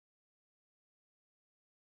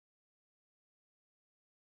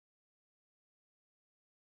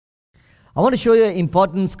I want to show you an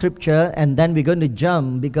important scripture, and then we're going to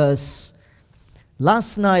jump, because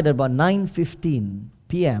last night at about 9:15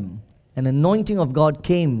 p.m., an anointing of God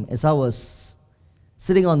came as I was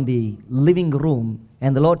sitting on the living room,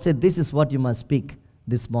 and the Lord said, this is what you must speak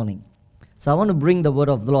this morning. So I want to bring the word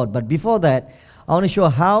of the Lord. But before that, I want to show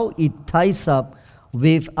how it ties up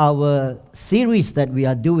with our series that we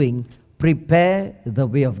are doing, Prepare the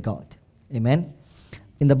Way of God. Amen.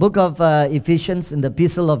 In the book of Ephesians, in the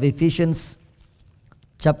epistle of Ephesians,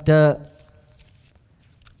 chapter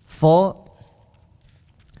 4,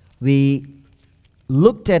 we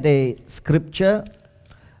looked at a scripture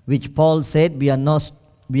which Paul said, we are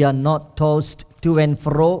not tossed to and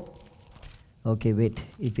fro. Okay, wait.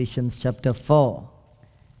 Ephesians chapter 4.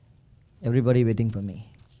 Everybody waiting for me.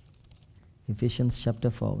 Ephesians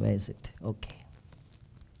chapter 4. Where is it? Okay.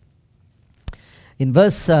 In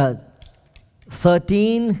verse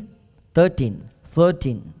 13,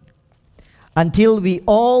 until we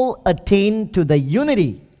all attain to the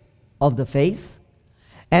unity of the faith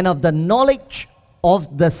and of the knowledge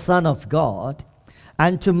of the Son of God,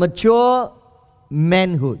 and to mature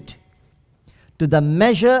manhood, to the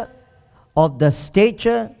measure of the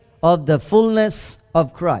stature of the fullness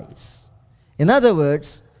of Christ. In other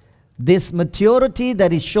words, this maturity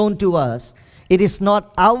that is shown to us, it is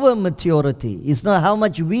not our maturity. It's not how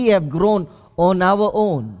much we have grown on our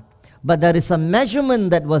own. But there is a measurement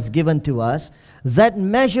that was given to us. That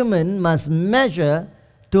measurement must measure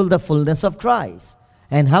to the fullness of Christ.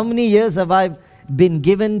 And how many years have I been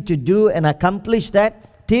given to do and accomplish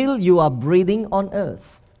that? Till you are breathing on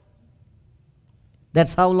earth.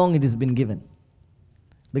 That's how long it has been given.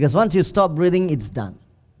 Because once you stop breathing, it's done.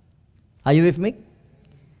 Are you with me?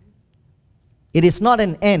 It is not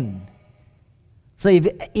an end. So if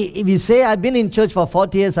you say, I've been in church for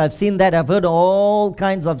 40 years, I've seen that, I've heard all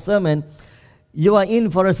kinds of sermon, you are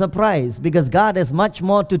in for a surprise, because God has much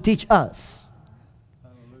more to teach us.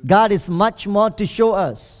 God is much more to show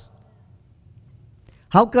us.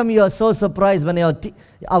 How come you are so surprised when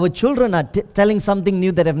our children are telling something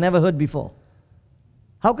new that I've never heard before?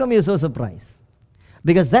 How come you're so surprised?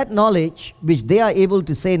 Because that knowledge which they are able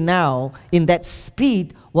to say now in that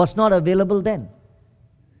speed was not available then.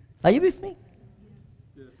 Are you with me?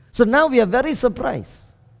 So now we are very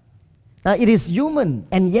surprised. Now it is human,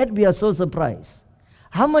 and yet we are so surprised.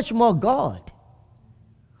 How much more God,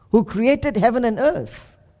 who created heaven and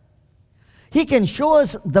earth? He can show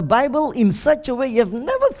us the Bible in such a way you have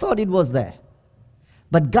never thought it was there.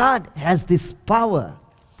 But God has this power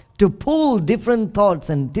to pull different thoughts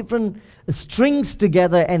and different strings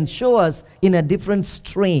together and show us in a different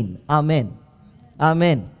strain. Amen.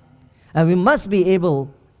 Amen. And we must be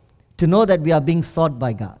able to know that we are being taught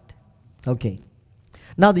by God. Okay.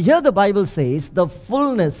 Now here the Bible says the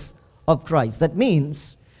fullness of Christ. That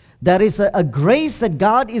means there is a grace that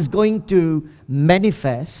God is going to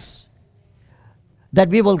manifest, that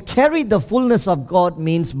we will carry the fullness of God,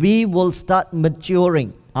 means we will start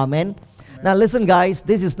maturing. Amen. Now listen guys,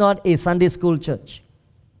 this is not a Sunday school church.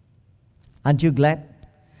 Aren't you glad?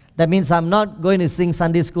 That means I'm not going to sing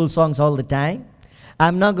Sunday school songs all the time.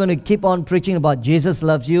 I'm not going to keep on preaching about Jesus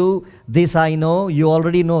loves you, this I know. You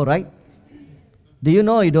already know, right? Do you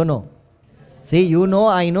know or you don't know? See, you know,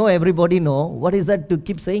 I know, everybody know. What is that to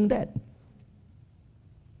keep saying that?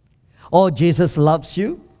 Oh, Jesus loves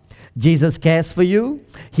you. Jesus cares for you.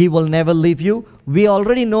 He will never leave you. We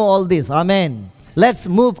already know all this. Amen. Let's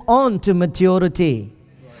move on to maturity.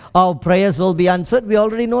 Our prayers will be answered. We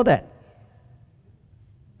already know that.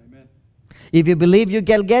 Amen. If you believe you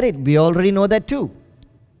can get it, we already know that too.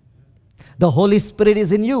 The Holy Spirit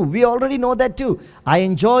is in you. We already know that too. I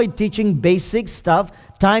enjoy teaching basic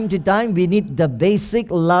stuff. Time to time, we need the basic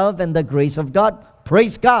love and the grace of God.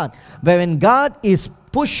 Praise God. But when God is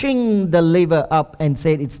pushing the lever up and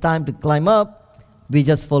said it's time to climb up, we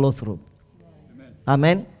just follow through. Amen.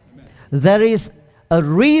 Amen. Amen. There is a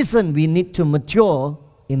reason we need to mature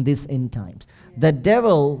in these end times. The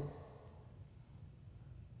devil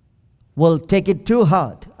will take it too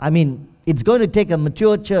hard. I mean, it's going to take a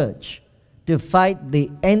mature church to fight the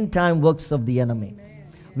end time works of the enemy. Amen.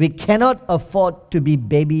 We cannot afford to be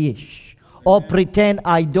babyish or pretend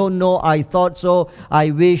I don't know, I thought so, I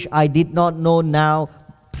wish I did not know now.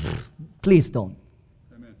 Please don't.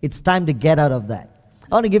 Amen. It's time to get out of that.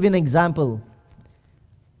 I want to give you an example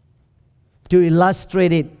to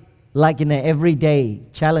illustrate it like in an everyday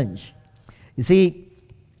challenge. You see,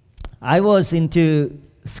 I was into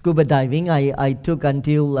scuba diving. I took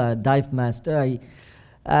until dive master.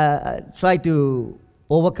 I tried to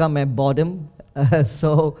overcome my boredom.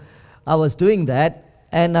 So I was doing that.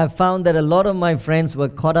 And I found that a lot of my friends were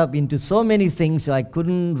caught up into so many things, so I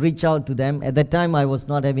couldn't reach out to them. At that time, I was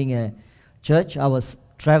not having a church. I was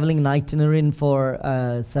traveling in itinerant for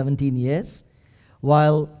 17 years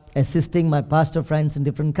while assisting my pastor friends in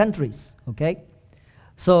different countries, okay?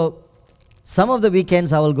 So some of the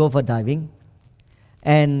weekends I will go for diving.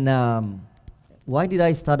 And why did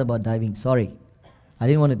I start about diving? Sorry, I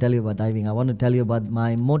didn't want to tell you about diving. I want to tell you about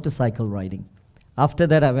my motorcycle riding. After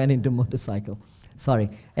that, I went into motorcycle. Sorry,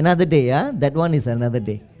 another day, huh? That one is another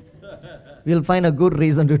day. We'll find a good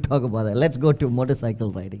reason to talk about that. Let's go to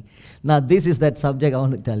motorcycle riding. Now, this is that subject I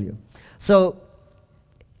want to tell you. So,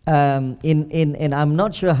 and I'm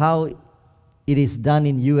not sure how it is done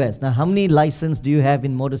in US. Now, how many licenses do you have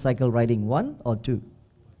in motorcycle riding? 1 or 2?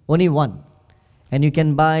 Only 1. And you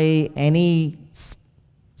can buy any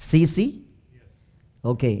CC? Yes.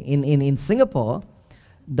 Okay, in Singapore,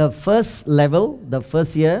 the first level, the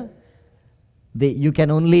first year, you can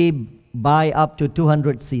only buy up to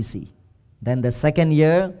 200 cc. Then the second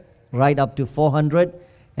year, right up to 400.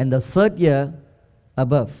 And the third year,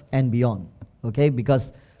 above and beyond. Okay,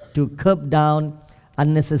 because to curb down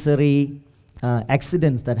unnecessary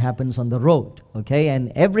accidents that happens on the road. Okay,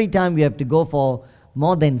 and every time we have to go for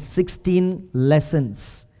more than 16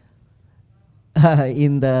 lessons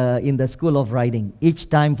in the school of riding, each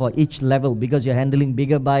time for each level, because you're handling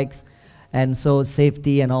bigger bikes, and so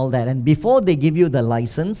safety and all that. And before they give you the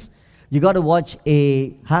license, you got to watch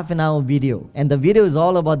a half-an-hour video, and the video is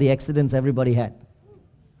all about the accidents everybody had,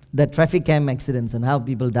 the traffic cam accidents and how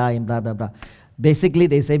people die and blah blah blah. Basically,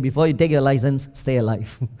 they say before you take your license, stay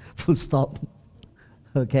alive. Full stop.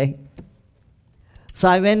 Okay. So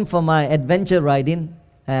I went for my adventure riding,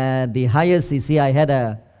 the higher CC.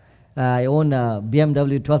 I own a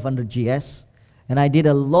BMW 1200 GS, and I did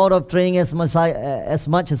a lot of training as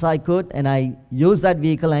much as I could, and I used that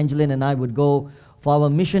vehicle. Angeline and I would go for our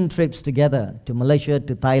mission trips together to Malaysia,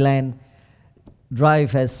 to Thailand,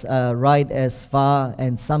 ride as far,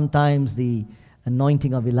 and sometimes the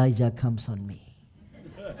anointing of Elijah comes on me.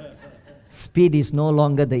 Speed is no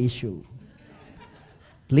longer the issue.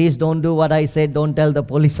 Please don't do what I said. Don't tell the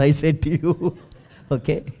police I said to you.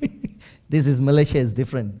 Okay? This is Malaysia, is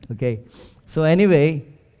different. Okay? So anyway,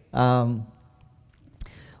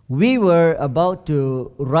 we were about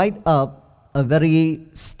to ride up a very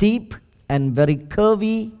steep and very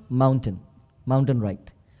curvy mountain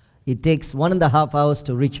ride. It takes 1.5 hours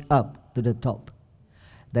to reach up to the top.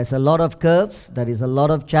 There's a lot of curves, there is a lot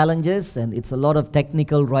of challenges, and it's a lot of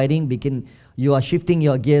technical riding. You are shifting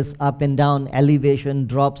your gears up and down, elevation,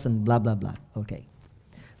 drops, and blah, blah, blah. Okay.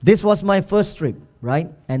 This was my first trip, right?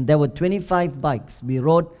 And there were 25 bikes. We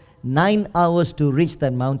rode 9 hours to reach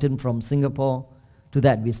that mountain from Singapore to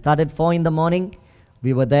that. We started 4 in the morning.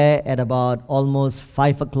 We were there at about almost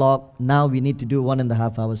 5 o'clock. Now we need to do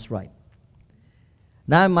 1.5 hours ride.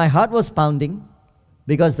 Now my heart was pounding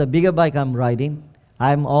because the bigger bike I'm riding,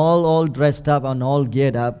 I'm all dressed up and all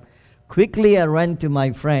geared up. Quickly I ran to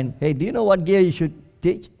my friend. Hey, do you know what gear you should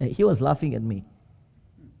teach? He was laughing at me.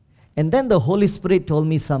 And then the Holy Spirit told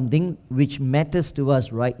me something which matters to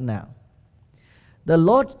us right now. The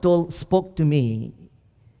Lord spoke to me.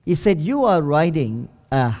 He said, you are riding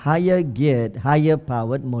a higher geared, higher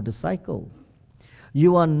powered motorcycle.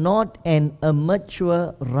 You are not an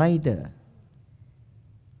amateur rider.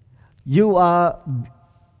 You are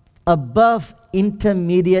above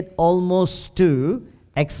intermediate, almost to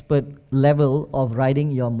expert level of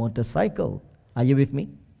riding your motorcycle. Are you with me?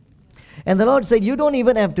 And the Lord said, you don't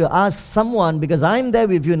even have to ask someone, because I'm there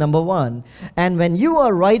with you, number one. And when you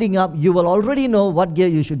are riding up, you will already know what gear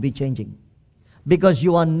you should be changing. Because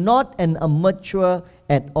you are not an amateur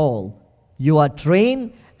at all. You are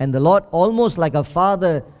trained, and the Lord, almost like a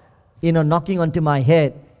father, knocking onto my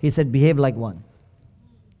head, He said, behave like one.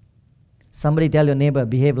 Somebody tell your neighbor,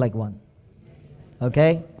 behave like one.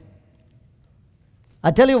 Okay?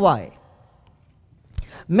 I'll tell you why.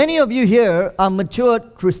 Many of you here are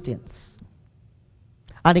matured Christians.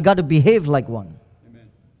 And you got to behave like one. Amen.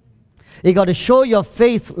 You got to show your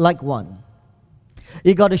faith like one.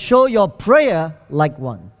 You got to show your prayer like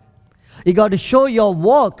one. You got to show your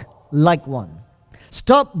walk like one.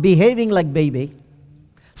 Stop behaving like baby.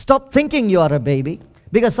 Stop thinking you are a baby.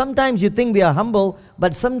 Because sometimes you think we are humble,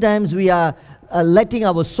 but sometimes we are letting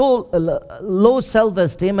our soul, low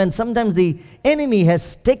self-esteem, and sometimes the enemy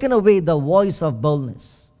has taken away the voice of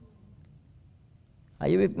boldness. Are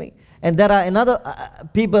you with me? And there are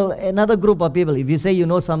another group of people. If you say you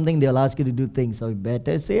know something, they'll ask you to do things. So you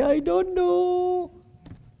better say, I don't know.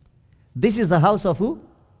 This is the house of who?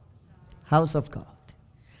 House of God.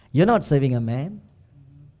 You're not serving a man.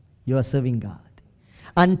 You are serving God.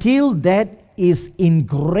 Until that is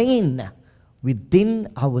ingrained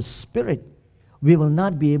within our spirit, we will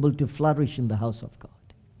not be able to flourish in the house of God.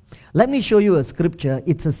 Let me show you a scripture.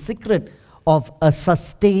 It's a secret of a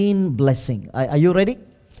sustained blessing. Are you ready?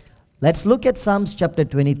 Let's look at Psalms chapter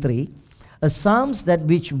 23. A Psalms that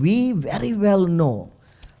which we very well know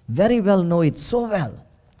it so well.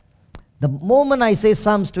 The moment I say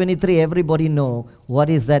Psalms 23, everybody know what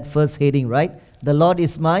is that first heading, right? The Lord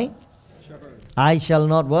is my shepherd. I shall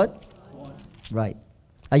not what? Want. Right.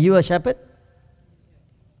 Are you a shepherd?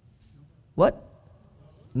 What?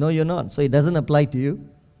 No, you're not. So it doesn't apply to you.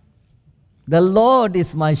 The Lord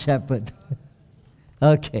is my shepherd.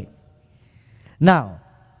 Okay. Now,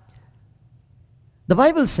 the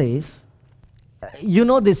Bible says, you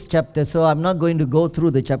know this chapter, so I'm not going to go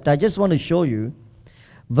through the chapter. I just want to show you.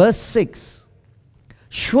 Verse 6.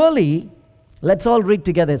 Surely, let's all read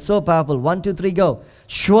together. It's so powerful. 1, 2, 3, go.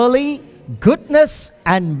 Surely goodness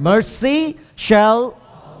and mercy shall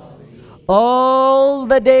all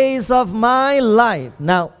the days of my life.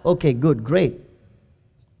 Now, okay, good, great.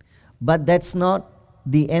 But that's not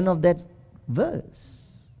the end of that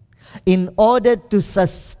verse. In order to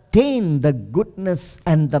sustain the goodness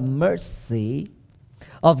and the mercy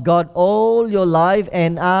of God all your life,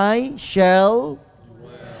 and I shall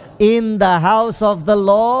in the house of the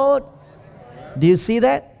Lord. Do you see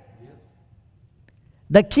that?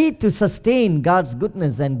 The key to sustain God's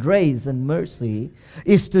goodness and grace and mercy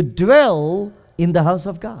is to dwell in the house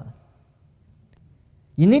of God.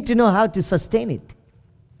 You need to know how to sustain it.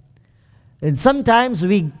 And sometimes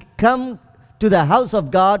we come to the house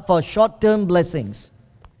of God for short-term blessings.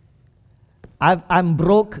 I'm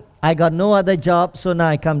broke, I got no other job, so now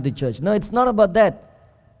I come to church. No, it's not about that.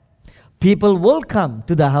 People will come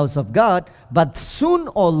to the house of God, but soon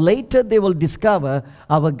or later they will discover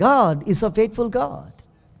our God is a faithful God.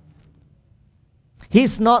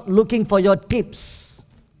 He's not looking for your tips.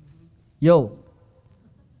 Yo.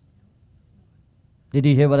 Did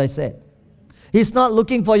you hear what I said? He's not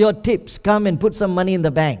looking for your tips. Come and put some money in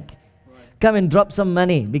the bank. Come and drop some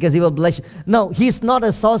money because He will bless you. No, He's not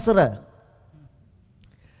a sorcerer.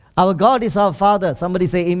 Our God is our Father. Somebody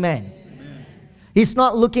say amen. He's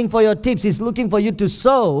not looking for your tips. He's looking for you to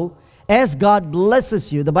sow as God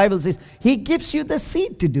blesses you. The Bible says He gives you the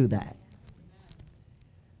seed to do that.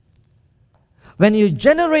 When you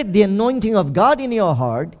generate the anointing of God in your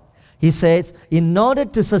heart, He says, in order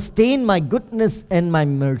to sustain my goodness and my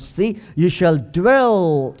mercy, you shall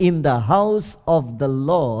dwell in the house of the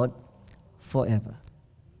Lord forever.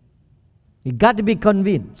 You got to be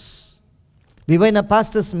convinced. We were in a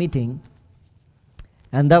pastor's meeting,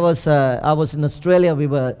 and I was in Australia. We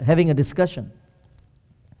were having a discussion.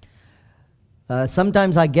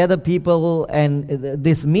 Sometimes I gather people, and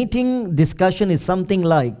this meeting discussion is something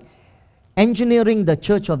like engineering the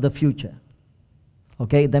church of the future.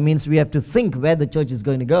 Okay, that means we have to think where the church is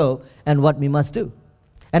going to go and what we must do.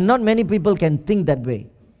 And not many people can think that way.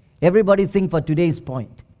 Everybody think for today's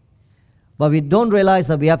point. But we don't realize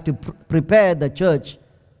that we have to prepare the church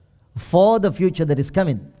for the future that is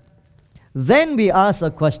coming. Then we ask a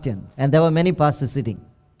question, and there were many pastors sitting.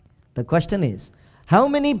 The question is, how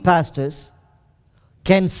many pastors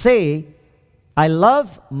can say, I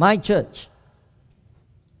love my church?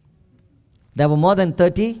 There were more than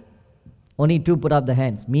 30. Only 2 put up the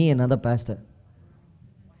hands, me and another pastor.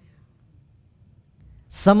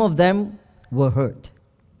 Some of them were hurt.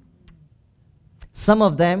 Some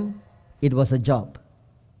of them, it was a job.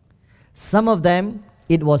 Some of them,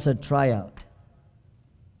 it was a tryout.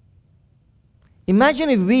 Imagine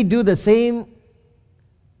if we do the same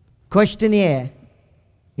questionnaire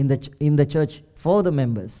in the church for the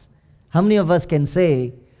members. How many of us can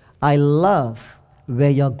say, I love where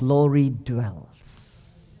your glory dwells?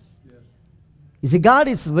 You see, God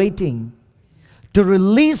is waiting to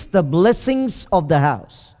release the blessings of the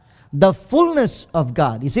house, the fullness of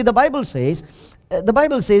God. You see, the Bible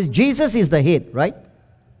says Jesus is the head, right?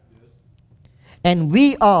 And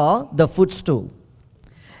we are the footstool.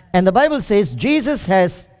 And the Bible says Jesus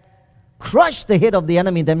has crushed the head of the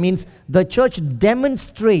enemy. That means the church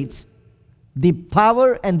demonstrates the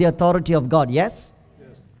power and the authority of God. Yes?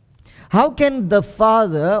 How can the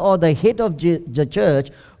father or the head of the church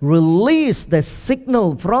release the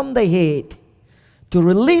signal from the head to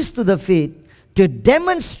release to the feet to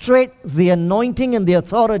demonstrate the anointing and the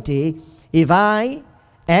authority if I,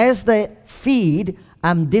 as the feet,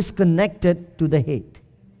 am disconnected to the head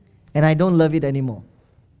and I don't love it anymore?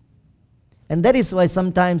 And that is why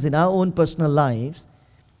sometimes in our own personal lives,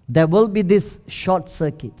 there will be these short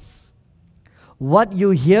circuits. What you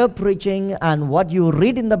hear preaching and what you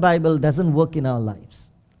read in the Bible doesn't work in our lives.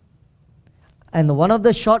 And one of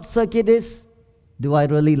the short circuit is Do I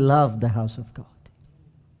really love the house of God?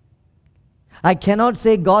 I cannot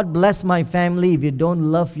say, God bless my family, if you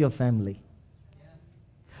don't love your family.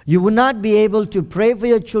 You will not be able to pray for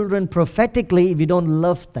your children prophetically if you don't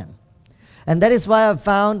love them. And that is why I've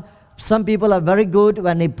found some people are very good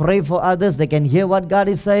when they pray for others. They can hear what God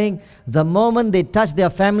is saying. The moment they touch their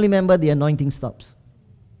family member, the anointing stops.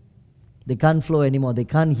 They can't flow anymore. They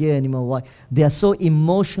can't hear anymore. Why? They are so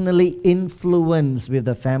emotionally influenced with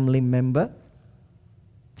the family member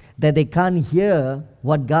that they can't hear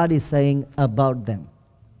what God is saying about them.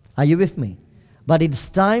 Are you with me? But it's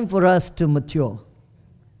time for us to mature.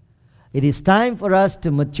 It is time for us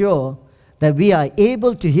to mature, that we are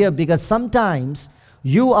able to hear, because sometimes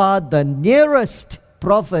you are the nearest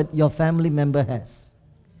prophet your family member has.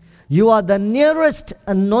 You are the nearest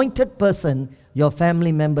anointed person your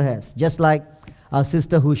family member has. Just like our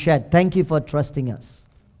sister who shared. Thank you for trusting us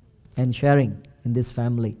and sharing in this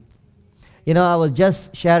family. You know, I was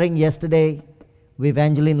just sharing yesterday with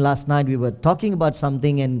Angeline last night. We were talking about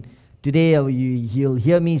something, and today you'll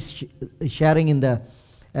hear me sharing in the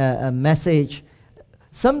message.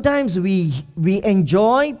 Sometimes we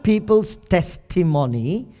enjoy people's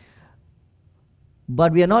testimony,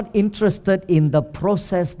 but we are not interested in the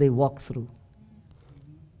process they walk through.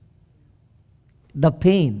 The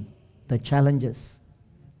pain, the challenges,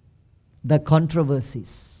 the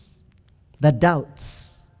controversies, the doubts.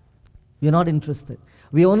 We're not interested.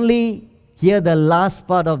 We only hear the last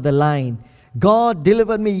part of the line. God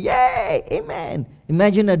delivered me. Yay! Amen.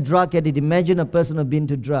 Imagine a drug addict. Imagine a person who's been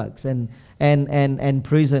to drugs and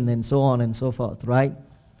prison and so on and so forth, right?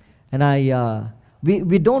 And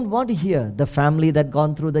we don't want to hear the family that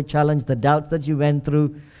gone through the challenge, the doubts that you went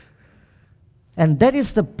through. And that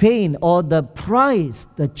is the pain or the price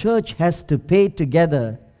the church has to pay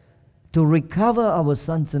together to recover our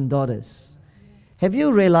sons and daughters. Have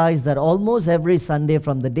you realized that almost every Sunday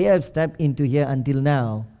from the day I've stepped into here until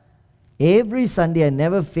now, every Sunday I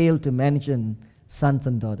never fail to mention sons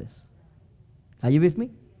and daughters? Are you with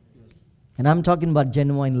me? And I'm talking about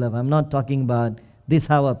genuine love. I'm not talking about this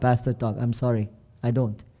how a pastor talk. I'm sorry, I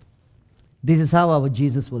don't. This is how our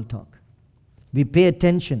Jesus will talk. We pay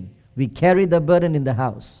attention. We carry the burden in the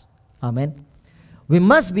house. Amen. We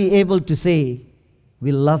must be able to say,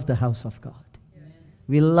 we love the house of God. Amen.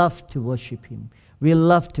 We love to worship Him. We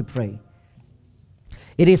love to pray.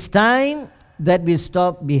 It is time that we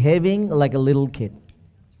stop behaving like a little kid.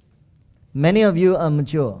 Many of you are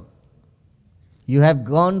mature. You have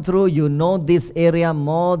gone through, you know this area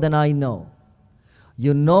more than I know.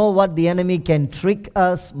 You know what the enemy can trick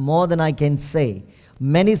us more than I can say.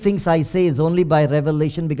 Many things I say is only by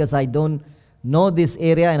revelation, because I don't know this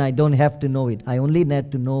area and I don't have to know it. I only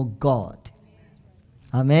need to know God.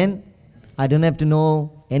 Amen? I don't have to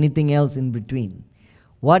know anything else in between.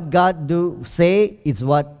 What God say is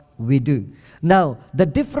what we do. Now, the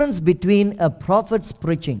difference between a prophet's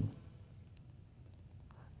preaching.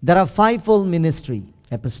 There are fivefold ministry: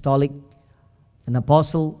 apostolic, an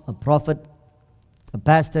apostle, a prophet, a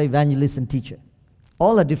pastor, evangelist, and teacher.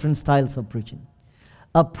 All are different styles of preaching.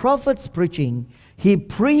 A prophet's preaching, he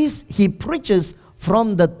preaches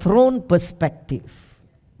from the throne perspective.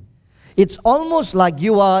 It's almost like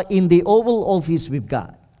you are in the Oval Office with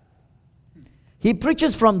God. He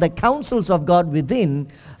preaches from the counsels of God within,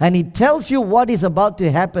 and he tells you what is about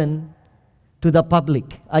to happen to the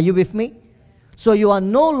public. Are you with me? So you are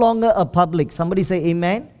no longer a public. Somebody say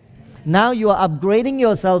amen. Now you are upgrading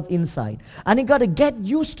yourself inside. And you got to get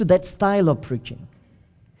used to that style of preaching.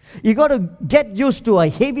 You got to get used to a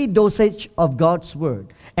heavy dosage of God's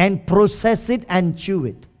word and process it and chew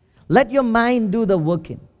it. Let your mind do the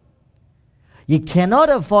working. You cannot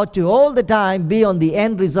afford to all the time be on the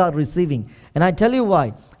end result receiving. And I tell you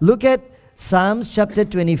why. Look at Psalms chapter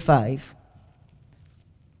 25.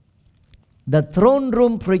 The throne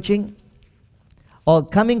room preaching, or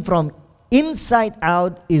coming from inside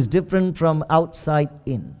out, is different from outside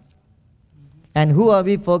in. And who are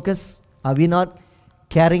we focused? Are we not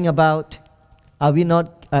caring about? Are we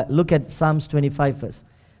not? Look at Psalms 25 first.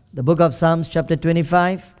 The book of Psalms chapter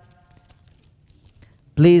 25.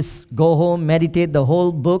 Please go home, meditate the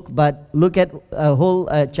whole book, but look at a whole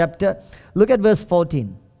chapter. Look at verse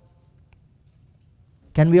 14.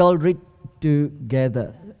 Can we all read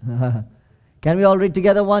together? Can we all read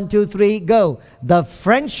together? 1, 2, 3, go. The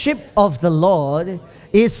friendship of the Lord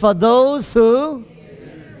is for those who,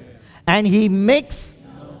 and He makes.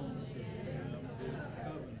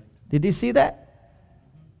 Did you see that?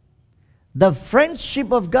 The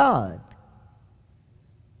friendship of God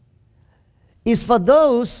is for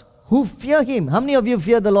those who fear Him. How many of you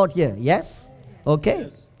fear the Lord here? Yes?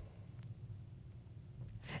 Okay.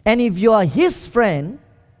 And if you are His friend,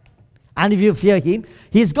 and if you fear Him,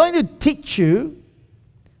 He's going to teach you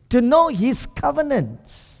to know His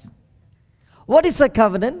covenants. What is a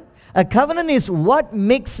covenant? A covenant is what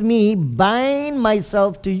makes me bind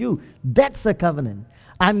myself to you. That's a covenant.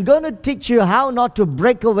 I'm going to teach you how not to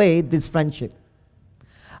break away this friendship.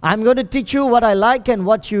 I'm going to teach you what I like and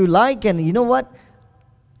what you like. And you know what?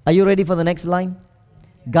 Are you ready for the next line?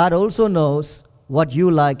 God also knows what you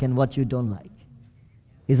like and what you don't like.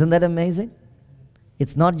 Isn't that amazing?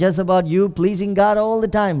 It's not just about you pleasing God all the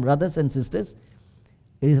time, brothers and sisters.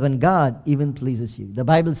 It is when God even pleases you. The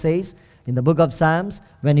Bible says in the book of Psalms,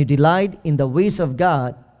 when you delight in the ways of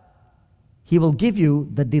God, He will give you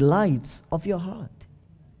the delights of your heart.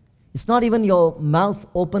 It's not even your mouth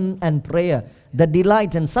open and prayer. The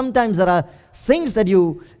delights. And sometimes there are things that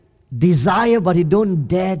you desire but you don't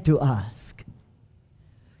dare to ask.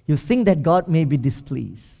 You think that God may be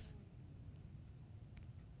displeased.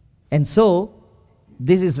 And so,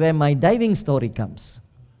 this is where my diving story comes.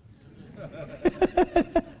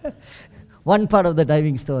 One part of the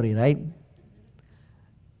diving story, right?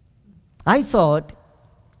 I thought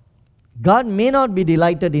God may not be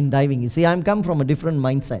delighted in diving. You see, I'm come from a different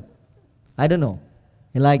mindset. I don't know.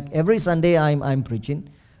 Like every Sunday I'm preaching.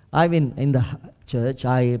 I've been in the church.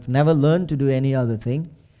 I've never learned to do any other thing.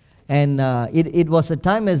 And it was a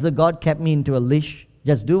time as though God kept me into a leash.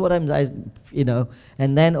 Just do what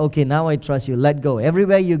and then, okay, now I trust you. Let go.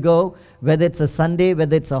 Everywhere you go, whether it's a Sunday,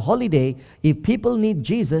 whether it's a holiday, if people need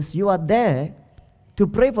Jesus, you are there to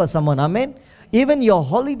pray for someone. Amen? Even your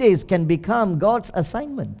holidays can become God's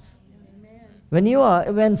assignments.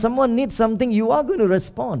 When someone needs something, you are going to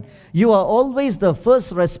respond. You are always the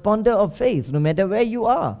first responder of faith, no matter where you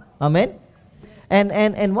are. Amen?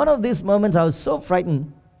 And one of these moments, I was so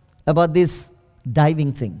frightened about this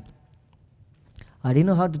diving thing. I didn't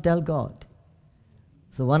know how to tell God.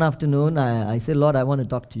 So one afternoon, I said, Lord, I want to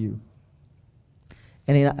talk to you.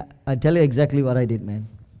 And I tell you exactly what I did, man.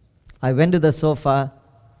 I went to the sofa,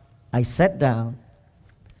 I sat down,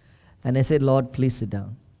 and I said, Lord, please sit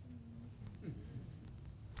down.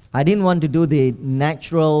 I didn't want to do the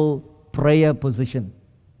natural prayer position.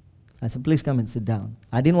 I said, please come and sit down.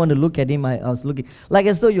 I didn't want to look at him. I was looking, like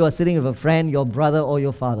as though you are sitting with a friend, your brother or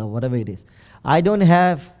your father, whatever it is. I don't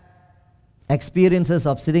have experiences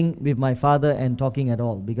of sitting with my father and talking at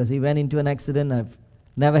all because he went into an accident. I've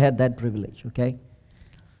never had that privilege, okay?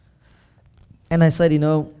 And I said,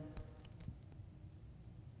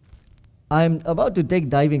 I'm about to take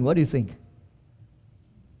diving. What do you think?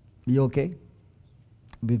 You okay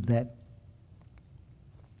with that?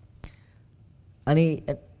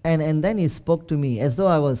 And then he spoke to me as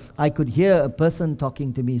though I could hear a person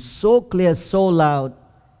talking to me, so clear, so loud,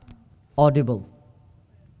 audible.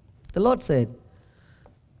 The Lord said,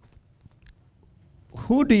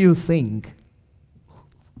 who do you think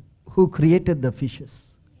who created the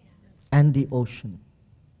fishes and the ocean?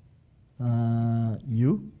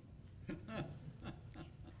 You?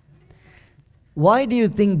 Why do you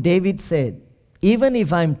think David said, even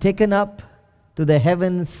if I'm taken up to the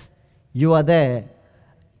heavens, you are there.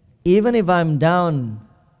 Even if I'm down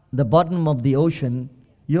the bottom of the ocean,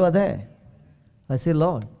 you are there. I say,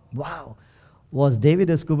 Lord, wow. Was David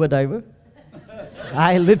a scuba diver?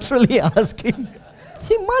 I literally asked him.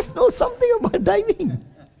 He must know something about diving.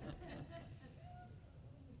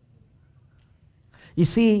 You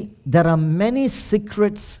see, there are many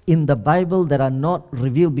secrets in the Bible that are not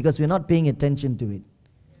revealed because we're not paying attention to it.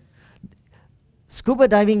 Scuba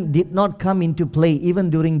diving did not come into play even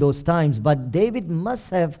during those times, but David must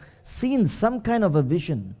have seen some kind of a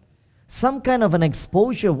vision, some kind of an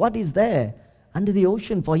exposure. What is there under the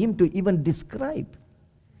ocean for him to even describe?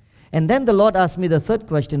 And then the Lord asked me the third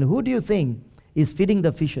question, who do you think is feeding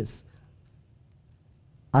the fishes?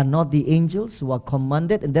 Are not the angels who are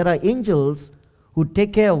commanded? And there are angels who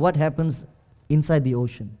take care of what happens inside the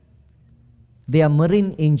ocean. They are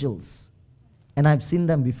marine angels, and I've seen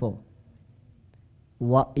them before.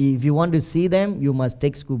 If you want to see them, you must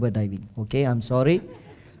take scuba diving. Okay, I'm sorry.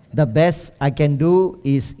 The best I can do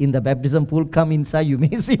is in the baptism pool, come inside, you may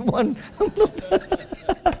see one.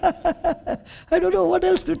 I don't know what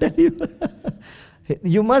else to tell you.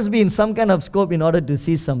 You must be in some kind of scope in order to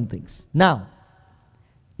see some things. Now,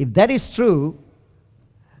 if that is true,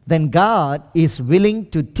 then God is willing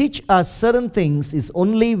to teach us certain things is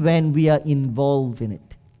only when we are involved in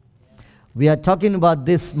it. We are talking about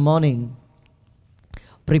this morning,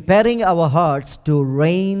 preparing our hearts to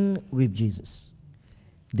reign with Jesus.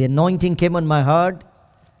 The anointing came on my heart,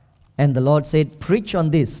 and the Lord said, preach on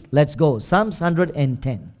this. Let's go. Psalms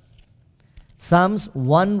 110. Psalms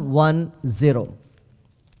 110.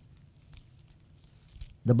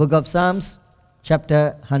 The book of Psalms,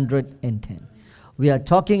 chapter 110. We are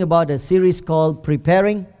talking about a series called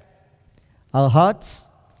Preparing Our Hearts,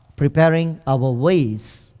 Preparing Our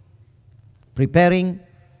Ways, Preparing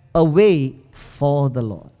a Way for the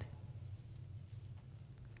Lord.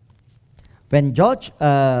 When George,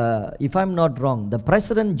 if I'm not wrong, the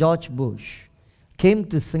President George Bush came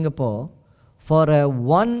to Singapore for a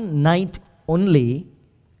one-night only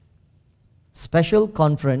special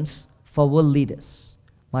conference for world leaders.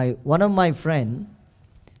 One of my friends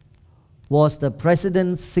was the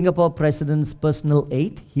Singapore President's personal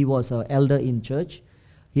aide. He was an elder in church.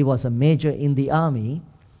 He was a major in the army.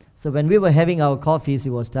 So when we were having our coffees, he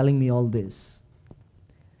was telling me all this.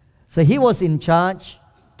 So he was in charge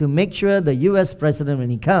to make sure the US President, when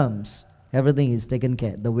he comes, everything is taken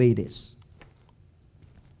care the way it is.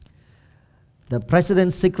 The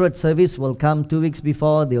President's Secret Service will come 2 weeks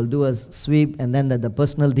before. They'll do a sweep, and then the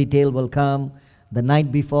personal detail will come the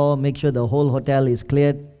night before, make sure the whole hotel is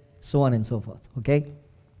cleared, so on and so forth. Okay?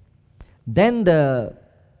 Then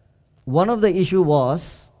one of the issue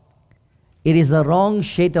was, it is the wrong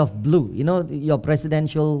shade of blue. You know, your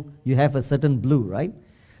presidential, you have a certain blue, right?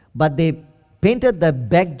 But they painted the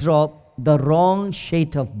backdrop the wrong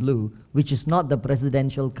shade of blue, which is not the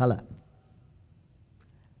presidential color.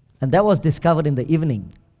 And that was discovered in the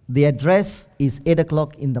evening. The address is 8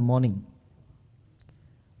 o'clock in the morning.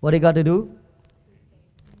 What they got to do?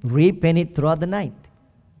 Repaint it throughout the night.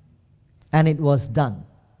 And it was done.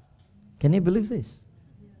 Can you believe this?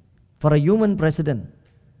 For a human president.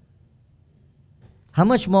 How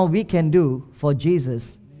much more we can do for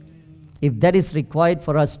Jesus if that is required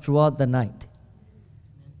for us throughout the night?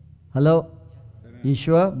 Hello? You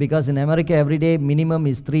sure? Because in America every day minimum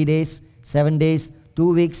is 3 days, 7 days,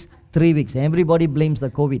 2 weeks, 3 weeks. Everybody blames the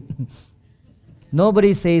COVID.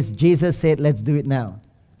 Nobody says, Jesus said, let's do it now.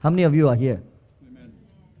 How many of you are here? Amen.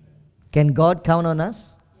 Can God count on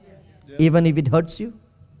us? Yes. Even if it hurts you?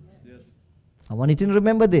 Yes. I want you to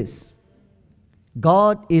remember this.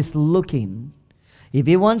 God is looking. If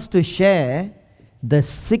He wants to share the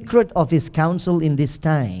secret of His counsel in this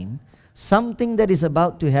time, something that is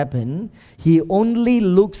about to happen, He only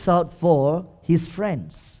looks out for His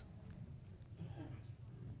friends.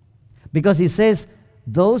 Because He says,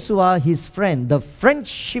 those who are His friend, the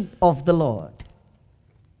friendship of the Lord.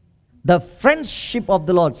 The friendship of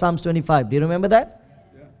the Lord, Psalms 25. Do you remember that?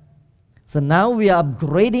 Yeah. So now we are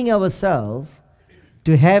upgrading ourselves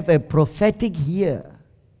to have a prophetic ear.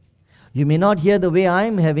 You may not hear the way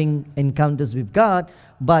I'm having encounters with God,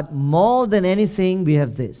 but more than anything, we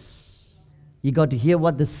have this. You got to hear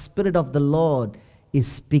what the Spirit of the Lord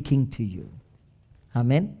is speaking to you.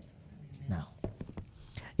 Amen? Now,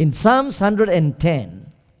 in Psalms 110,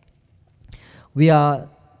 we are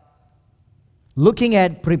looking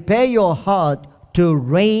at prepare your heart to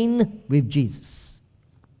reign with Jesus.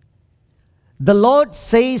 The Lord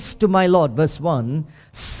says to my Lord, verse 1,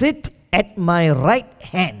 sit at my right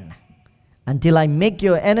hand until I make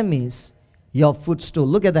your enemies your footstool.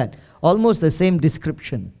 Look at that. Almost the same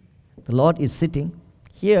description. The Lord is sitting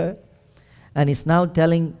here and is now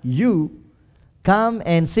telling you, come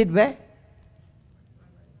and sit where?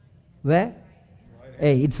 Where?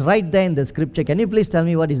 Hey, it's right there in the scripture. Can you please tell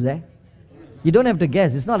me what is there? You don't have to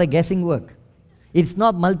guess. It's not a guessing work. It's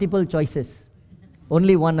not multiple choices.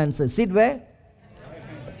 Only one answer. Sit where?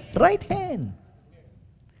 Right hand.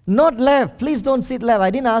 Not left. Please don't sit left.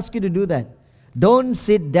 I didn't ask you to do that. Don't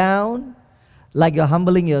sit down like you're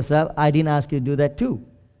humbling yourself. I didn't ask you to do that too.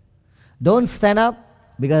 Don't stand up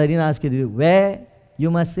because I didn't ask you to do. Where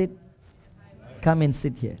you must sit? Come and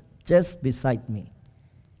sit here, just beside me.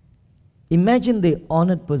 Imagine the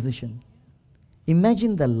honored position.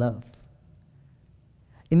 Imagine the love.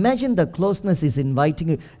 Imagine the closeness is inviting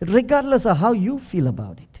you, regardless of how you feel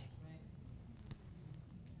about it.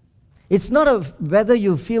 It's not whether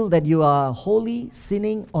you feel that you are holy,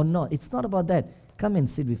 sinning or not. It's not about that. Come and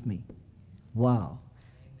sit with me. Wow.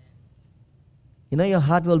 You know, your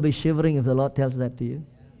heart will be shivering if the Lord tells that to you.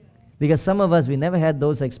 Because some of us, we never had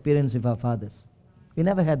those experiences with our fathers. We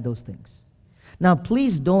never had those things. Now,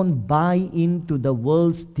 please don't buy into the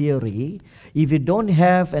world's theory. If you don't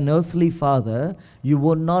have an earthly father, you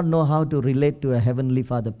will not know how to relate to a heavenly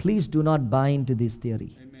father. Please do not buy into this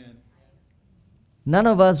theory. Amen. None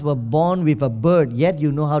of us were born with a bird, yet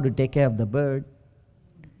you know how to take care of the bird.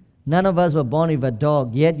 None of us were born with a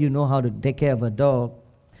dog, yet you know how to take care of a dog.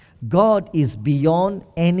 God is beyond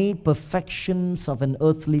any perfections of an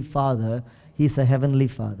earthly father. He's a heavenly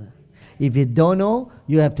father. If you don't know,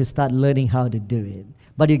 you have to start learning how to do it.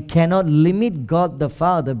 But you cannot limit God the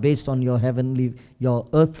Father based on your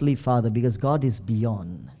earthly father, because God is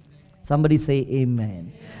beyond. Somebody say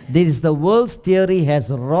amen. This is the world's theory has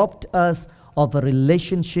robbed us of a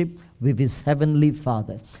relationship with His Heavenly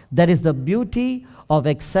Father. That is the beauty of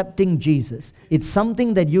accepting Jesus. It's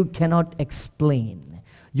something that you cannot explain.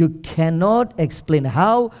 You cannot explain.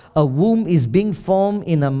 How a womb is being formed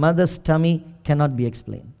in a mother's tummy cannot be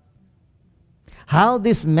explained. How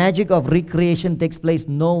this magic of recreation takes place,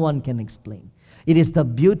 no one can explain. It is the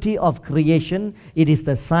beauty of creation. It is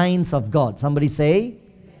the science of God. Somebody say,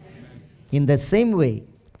 in the same way,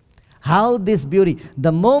 how this beauty,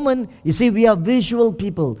 the moment, you see, we are visual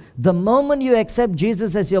people. The moment you accept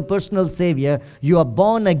Jesus as your personal Savior, you are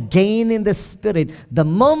born again in the Spirit. The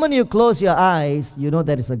moment you close your eyes, you know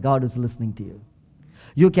there is a God who's listening to you.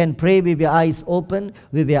 You can pray with your eyes open,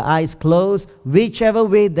 with your eyes closed, whichever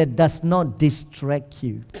way that does not distract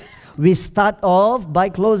you. We start off by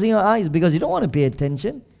closing our eyes because you don't want to pay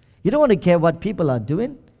attention. You don't want to care what people are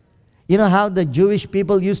doing. You know how the Jewish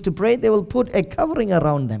people used to pray? They will put a covering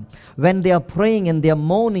around them. When they are praying and they are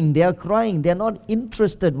moaning, they are crying, they are not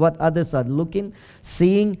interested what others are looking,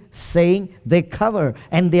 seeing, saying. They cover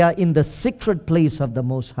and they are in the secret place of the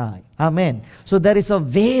Most High. Amen. So there is a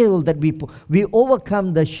veil that we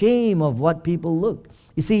overcome the shame of what people look.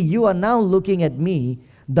 You see, you are now looking at me,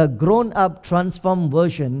 the grown-up, transformed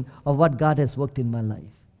version of what God has worked in my life.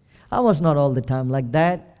 I was not all the time like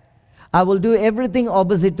that. I will do everything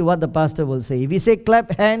opposite to what the pastor will say. If he say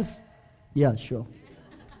clap hands, yeah, sure.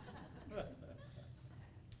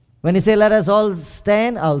 When he say let us all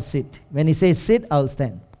stand, I'll sit. When he says sit, I'll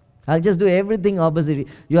stand. I'll just do everything opposite.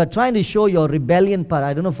 You are trying to show your rebellion part.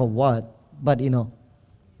 I don't know for what, but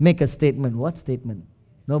make a statement. What statement?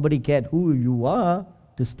 Nobody cared who you are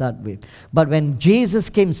to start with. But when Jesus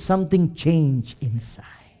came, something changed inside.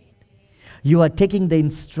 You are taking the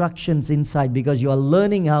instructions inside because you are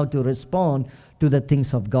learning how to respond to the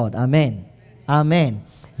things of God. Amen. Amen.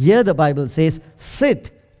 Here the Bible says, sit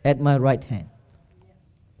at my right hand.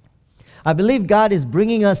 I believe God is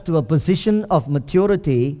bringing us to a position of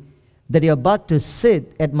maturity that you're about to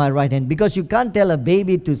sit at my right hand, because you can't tell a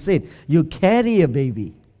baby to sit. You carry a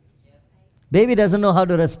baby. Baby doesn't know how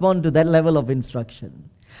to respond to that level of instruction.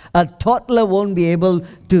 A toddler won't be able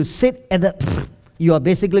to sit at the... You are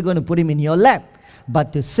basically going to put him in your lap.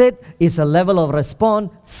 But to sit is a level of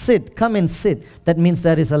response. Sit, come and sit. That means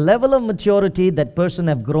there is a level of maturity that person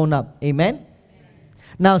have grown up. Amen?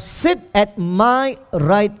 Now sit at my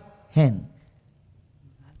right hand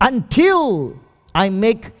until I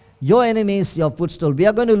make your enemies your footstool. We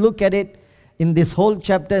are going to look at it in this whole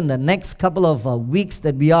chapter in the next couple of weeks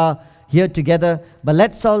that we are here together. But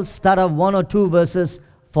let's all start off one or two verses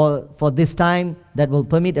for this time that will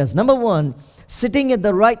permit us. Number one, sitting at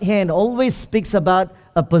the right hand always speaks about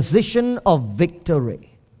a position of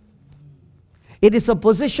victory. It is a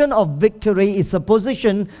position of victory. It's a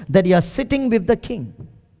position that you are sitting with the King.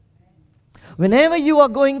 Whenever you are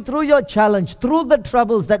going through your challenge, through the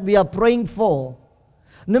troubles that we are praying for,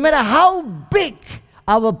 no matter how big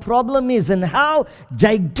our problem is and how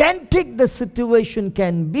gigantic the situation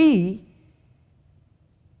can be,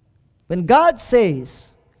 when God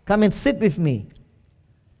says, come and sit with me,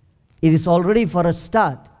 it is already for a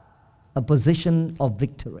start a position of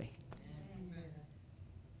victory.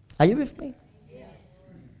 Are you with me? Yes.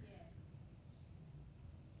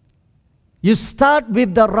 You start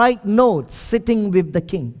with the right note, sitting with the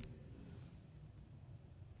King.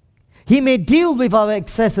 He may deal with our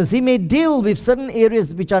excesses. He may deal with certain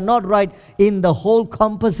areas which are not right in the whole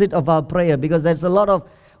composite of our prayer, because there's a lot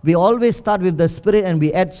of, we always start with the Spirit and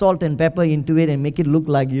we add salt and pepper into it and make it look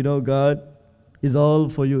like, God is all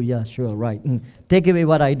for you. Yeah, sure, right. Take away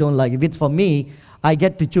what I don't like. If it's for me, I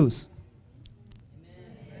get to choose.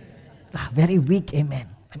 Very weak, amen.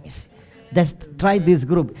 Let me see. Let's try this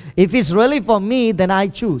group. If it's really for me, then I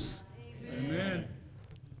choose. Amen.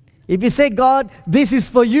 If you say, God, this is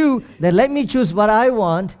for you, then let me choose what I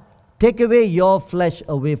want. Take away your flesh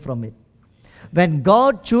away from it. When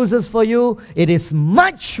God chooses for you, it is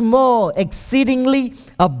much more exceedingly,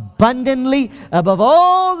 abundantly, above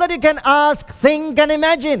all that you can ask, think, and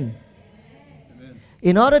imagine. Amen.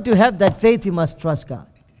 In order to have that faith, you must trust God,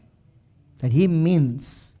 that He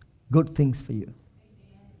means good things for you.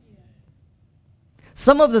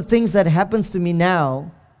 Some of the things that happens to me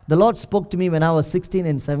now, the Lord spoke to me when I was 16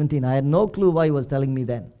 and 17. I had no clue why He was telling me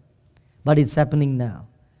then, but it's happening now.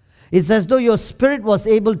 It's as though your spirit was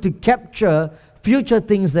able to capture future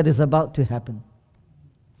things that is about to happen.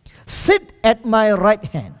 Sit at my right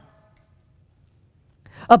hand.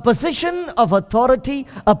 A position of authority,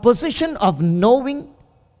 a position of knowing,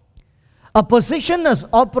 a position of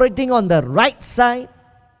operating on the right side,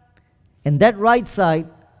 and that right side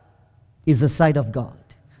is the side of God.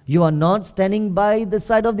 You are not standing by the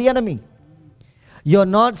side of the enemy. You're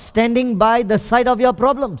not standing by the side of your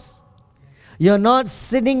problems. You're not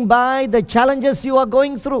sitting by the challenges you are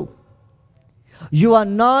going through. You are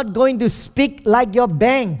not going to speak like your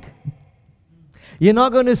bank. You're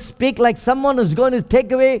not going to speak like someone who's going to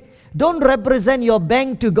take away. Don't represent your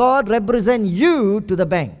bank to God, represent you to the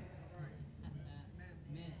bank.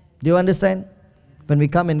 Do you understand? When we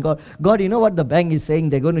come in God, you know what the bank is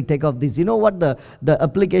saying? They're going to take off this. You know what the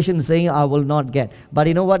application is saying? I will not get. But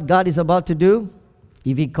you know what God is about to do?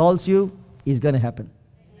 If He calls you, it's going to happen.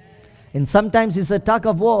 And sometimes it's a tug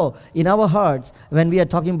of war in our hearts when we are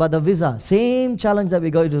talking about the visa. Same challenge that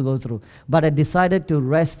we're going to go through. But I decided to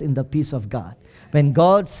rest in the peace of God. When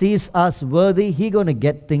God sees us worthy, He's going to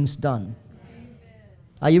get things done.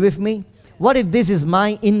 Are you with me? What if this is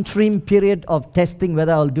my interim period of testing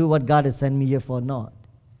whether I'll do what God has sent me here for or not?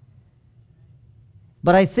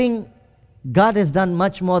 But I think God has done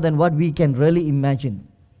much more than what we can really imagine.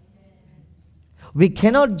 We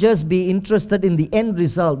cannot just be interested in the end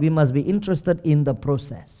result. We must be interested in the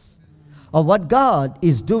process of what God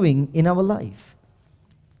is doing in our life.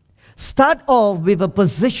 Start off with a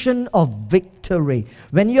position of victory.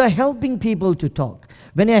 When you are helping people to talk,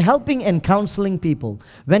 when you are helping and counseling people,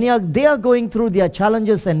 when they are going through their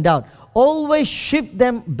challenges and doubt, always shift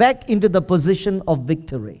them back into the position of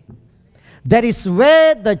victory. That is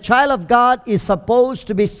where the child of God is supposed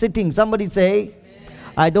to be sitting. Somebody say,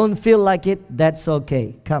 I don't feel like it. That's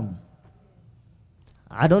okay. Come.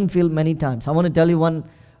 I don't feel many times. I want to tell you one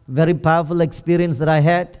very powerful experience that I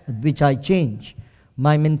had, which I changed.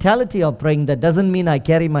 My mentality of praying, that doesn't mean I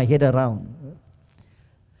carry my head around.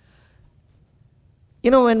 You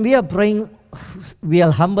know, when we are praying,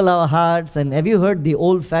 we'll humble our hearts. And have you heard the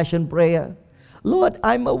old-fashioned prayer? Lord,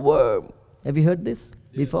 I'm a worm. Have you heard this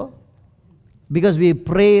before? Because we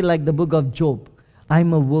pray like the book of Job.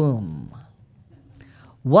 I'm a worm.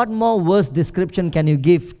 What more worse description can you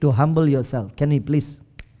give to humble yourself? Can you please?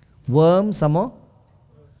 Worm, some more?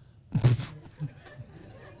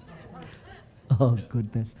 Oh,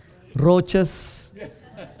 goodness. Roaches.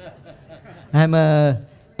 I'm a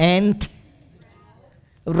ant.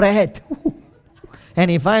 Rat.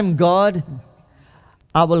 And if I'm God,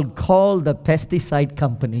 I will call the pesticide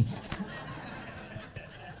company.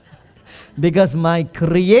 Because my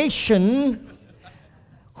creation,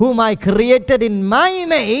 whom I created in my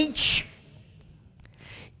image,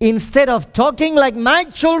 instead of talking like my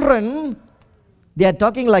children, they are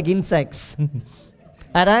talking like insects.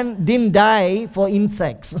 And I didn't die for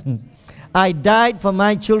insects. I died for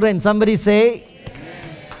my children. Somebody say,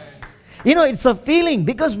 amen. You know, it's a feeling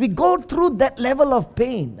because we go through that level of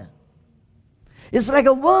pain. It's like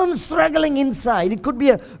a worm struggling inside. It could be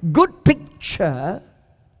a good picture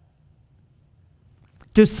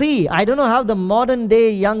to see. I don't know how the modern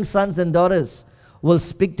day young sons and daughters will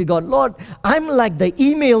speak to God. Lord, I'm like the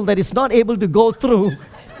email that is not able to go through.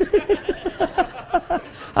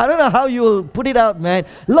 I don't know how you will put it out, man.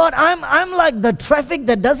 Lord, I'm like the traffic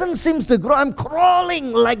that doesn't seem to grow. I'm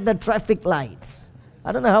crawling like the traffic lights.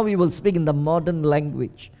 I don't know how we will speak in the modern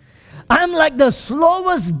language. I'm like the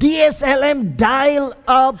slowest DSLM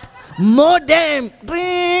dial-up modem.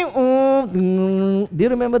 Do you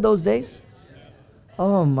remember those days?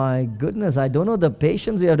 Oh my goodness, I don't know the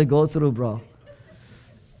patience we have to go through, bro.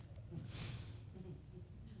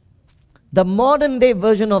 The modern day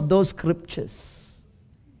version of those scriptures.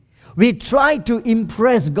 We try to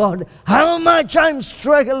impress God how much I'm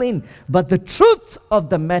struggling. But the truth of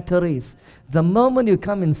the matter is, the moment you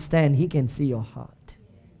come and stand, He can see your heart.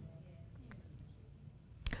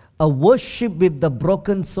 A worship with the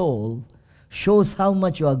broken soul shows how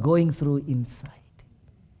much you are going through inside.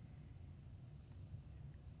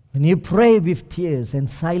 When you pray with tears and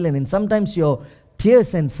silence, and sometimes your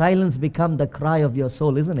tears and silence become the cry of your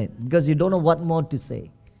soul, isn't it? Because you don't know what more to say.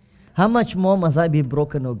 How much more must I be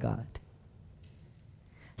broken, oh God?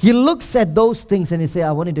 He looks at those things and He says,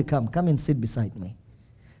 I want you to come and sit beside me.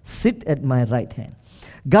 Sit at my right hand.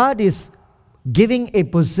 God is giving a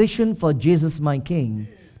position for Jesus, my King,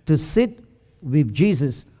 to sit with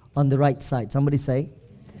Jesus on the right side. Somebody say.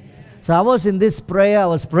 Amen. So I was in this prayer. I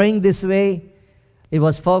was praying this way. It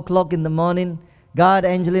was 4 o'clock in the morning. God,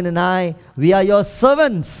 Angeline and I, we are your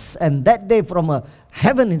servants. And that day from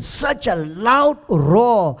heaven in such a loud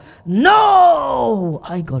roar. No!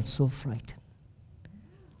 I got so frightened.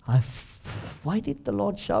 Why did the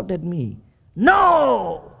Lord shout at me?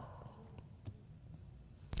 No!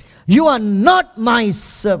 You are not my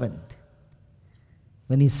servant.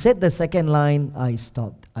 When He said the second line, I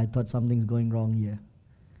stopped. I thought something's going wrong here.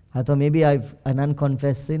 I thought maybe I've an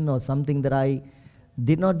unconfessed sin or something that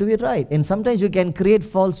did not do it right. And sometimes you can create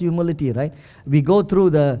false humility, right? We go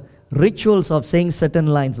through the rituals of saying certain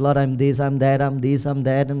lines. Lord, I'm this, I'm that, I'm this, I'm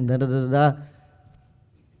that, and da da da da.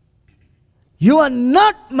 You are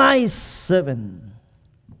not my servant.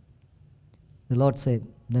 The Lord said,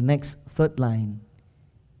 the next third line,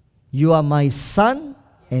 you are my son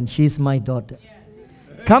and she's my daughter.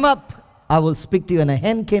 Come up, I will speak to you. And a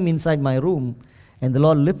hand came inside my room and the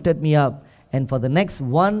Lord lifted me up. And for the next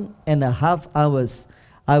 1.5 hours,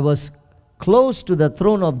 I was close to the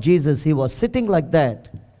throne of Jesus. He was sitting like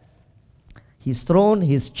that. His throne,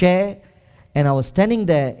 his chair, and I was standing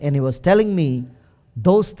there and he was telling me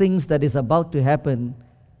those things that is about to happen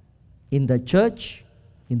in the church,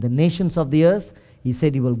 in the nations of the earth. He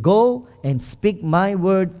said, you will go and speak my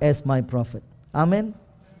word as my prophet. Amen?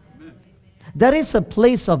 Amen. There is a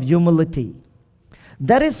place of humility.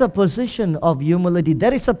 There is a position of humility.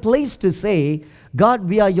 There is a place to say, God,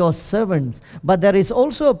 we are your servants. But there is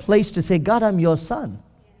also a place to say, God, I'm your son.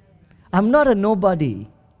 I'm not a nobody.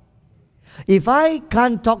 If I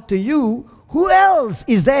can't talk to you, who else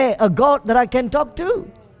is there a God that I can talk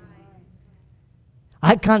to?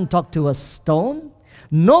 I can't talk to a stone.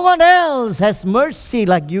 No one else has mercy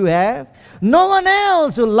like you have. No one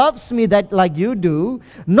else who loves me that like you do.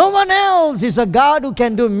 No one else is a God who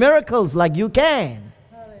can do miracles like you can.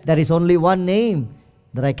 There is only one name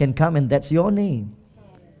that I can come, and that's your name.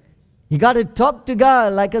 You got to talk to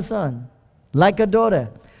God like a son, like a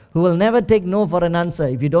daughter, who will never take no for an answer.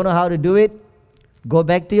 If you don't know how to do it, go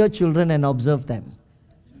back to your children and observe them.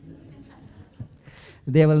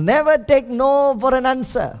 They will never take no for an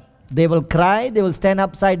answer. They will cry, they will stand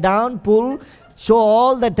upside down, pull, show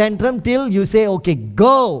all the tantrum till you say, okay,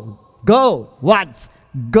 go, once,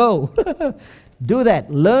 go. Do that.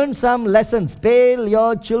 Learn some lessons. Pay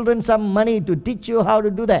your children some money to teach you how to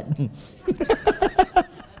do that.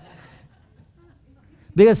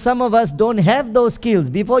 Because some of us don't have those skills.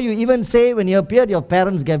 Before you even say, when you appeared, your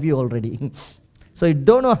parents gave you already. So you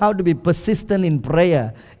don't know how to be persistent in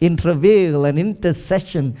prayer, in travail and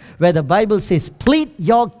intercession, where the Bible says, plead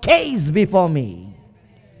your case before me.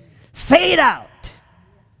 Say it out.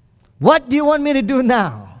 What do you want me to do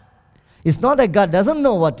now? It's not that God doesn't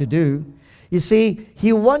know what to do. You see,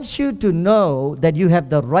 He wants you to know that you have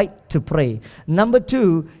the right to pray. Number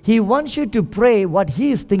two, He wants you to pray what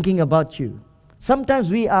He is thinking about you.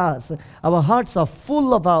 Sometimes our hearts are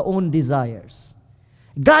full of our own desires.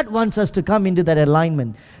 God wants us to come into that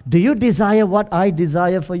alignment. Do you desire what I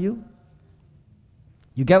desire for you?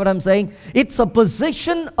 You get what I'm saying? It's a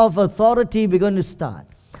position of authority we're going to start.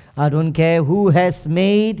 I don't care who has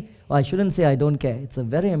made, or I shouldn't say I don't care. It's a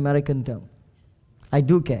very American term. I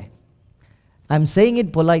do care. I'm saying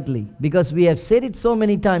it politely because we have said it so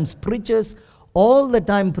many times. Preachers all the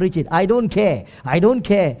time preach it. I don't care. I don't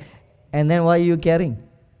care. And then why are you caring?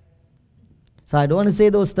 So I don't want to say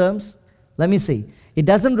those terms. Let me see. It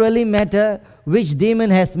doesn't really matter which demon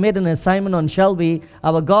has made an assignment on Shelby.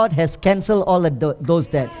 Our God has cancelled all those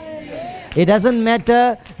debts. It doesn't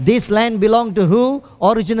matter this land belonged to who.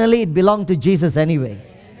 Originally it belonged to Jesus anyway.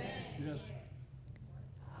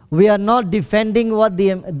 We are not defending what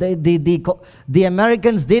the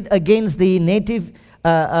Americans did against the Native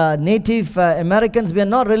Americans. We are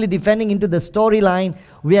not really defending into the storyline.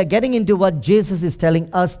 We are getting into what Jesus is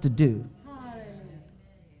telling us to do.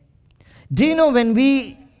 Do you know when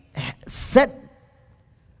we set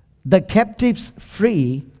the captives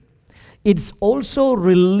free, it's also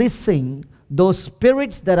releasing those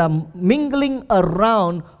spirits that are mingling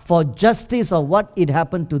around for justice of what it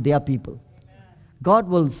happened to their people. God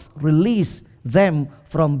will release them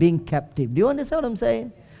from being captive. Do you understand what I'm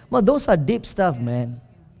saying? Well, those are deep stuff, man.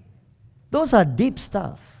 Those are deep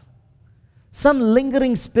stuff. Some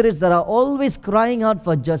lingering spirits that are always crying out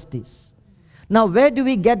for justice. Now, where do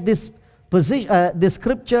we get this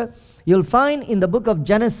scripture? You'll find in the book of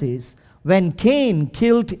Genesis, when Cain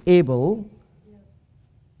killed Abel.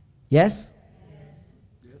 Yes?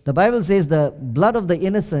 The Bible says the blood of the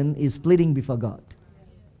innocent is pleading before God.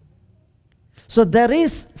 So there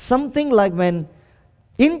is something like when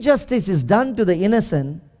injustice is done to the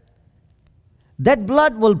innocent, that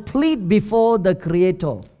blood will plead before the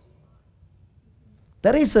Creator.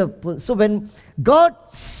 So when God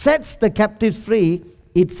sets the captives free,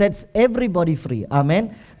 it sets everybody free.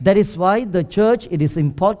 Amen. That is why the church, it is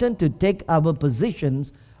important to take our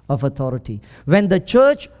positions of authority. When the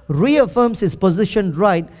church reaffirms its position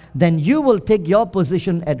right, then you will take your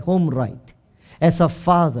position at home right. As a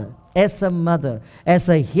father, as a mother, as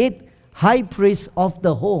a head high priest of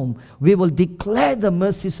the home, we will declare the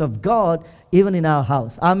mercies of God even in our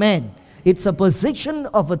house. Amen. It's a position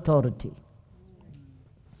of authority.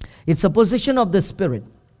 It's a position of the Spirit.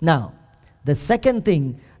 Now, the second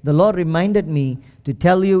thing the Lord reminded me to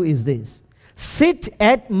tell you is this. Sit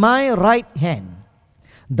at my right hand.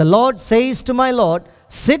 The Lord says to my Lord,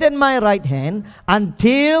 sit at my right hand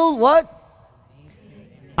until what?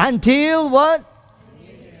 Until what?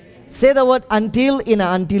 Say the word until in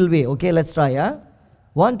an until way. Okay, let's try.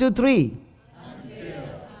 1, 2, 3.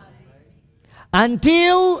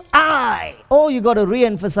 Until I. Oh, you got to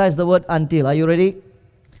re-emphasize the word until. Are you ready?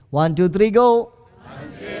 1, 2, 3, go.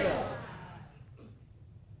 Until.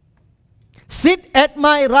 Sit at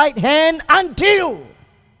my right hand until.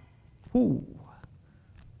 Ooh.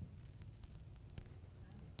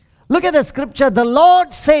 Look at the scripture. The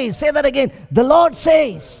Lord says. Say that again. The Lord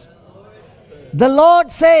says. The Lord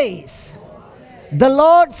says. The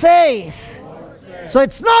Lord says. So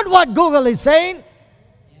it's not what Google is saying.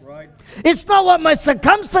 It's not what my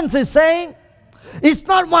circumstance is saying. It's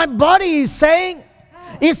not what my body is saying.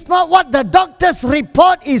 It's not what the doctor's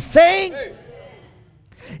report is saying.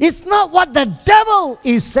 It's not what the devil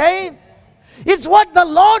is saying. It's what the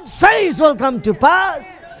Lord says will come to pass.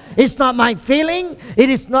 It's not my feeling. It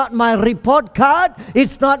is not my report card.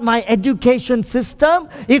 It's not my education system.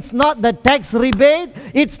 It's not the tax rebate.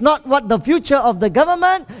 It's not what the future of the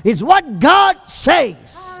government. It's what God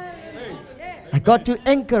says. I got to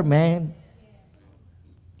anchor, man.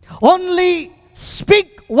 Only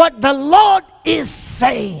speak what the Lord is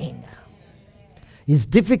saying. It's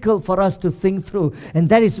difficult for us to think through. And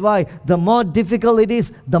that is why the more difficult it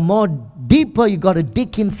is, the more deeper you got to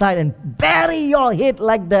dig inside and bury your head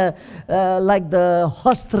like the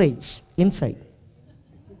ostrich inside.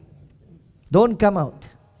 Don't come out.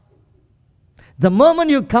 The moment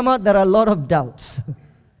you come out, there are a lot of doubts.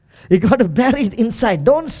 You got to bury it inside.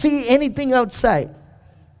 Don't see anything outside.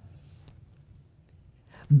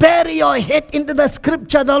 Bury your head into the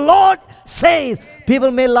scripture. The Lord says.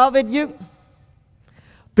 People may laugh at you.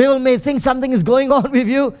 People may think something is going on with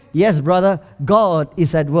you. Yes, brother, God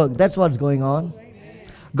is at work. That's what's going on.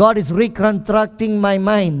 God is reconstructing my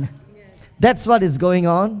mind. That's what is going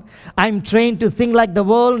on. I'm trained to think like the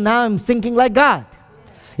world. Now I'm thinking like God.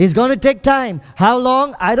 It's going to take time. How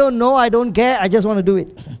long? I don't know. I don't care. I just want to do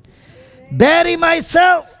it. Bury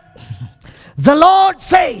myself. The Lord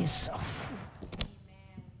says.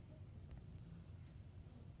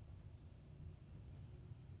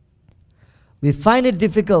 We find it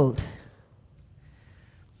difficult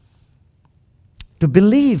to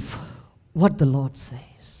believe what the Lord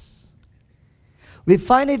says. We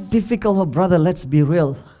find it difficult, oh brother, let's be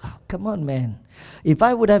real. Oh, come on, man. If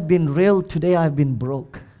I would have been real today, I've been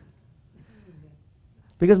broke.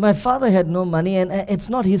 Because my father had no money, and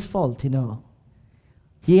it's not his fault, you know.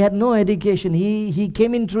 He had no education. He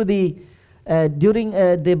came in through during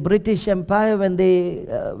the British Empire when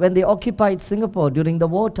they occupied Singapore during the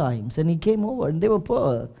war times, and he came over and they were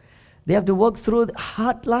poor. They have to work through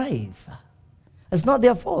hard life. It's not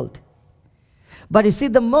their fault. But you see,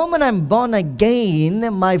 the moment I'm born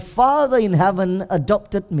again, my Father in heaven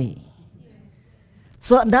adopted me.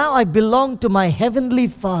 So now I belong to my Heavenly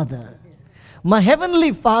Father. My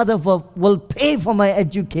Heavenly Father will pay for my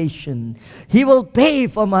education. He will pay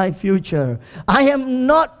for my future. I am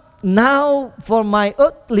not now for my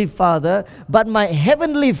earthly father, but my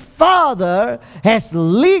Heavenly Father has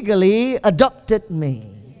legally adopted me.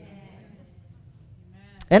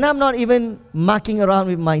 And I'm not even mucking around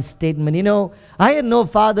with my statement. You know, I had no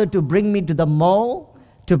father to bring me to the mall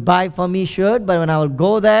to buy for me shirt, but when I will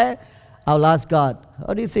go there, I'll ask God,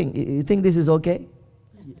 what do you think? You think this is okay?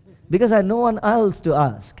 Because I had no one else to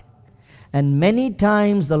ask. And many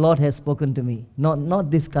times the Lord has spoken to me. Not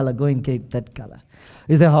this color, go and keep that color.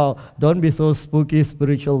 He said, oh, don't be so spooky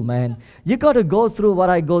spiritual, man. You got to go through what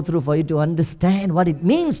I go through for you to understand what it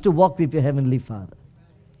means to walk with your Heavenly Father.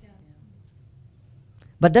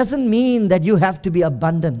 But doesn't mean that you have to be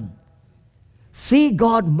abundant. See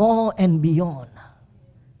God more and beyond.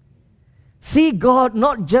 See God,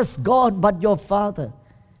 not just God, but your Father.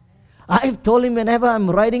 I've told him whenever I'm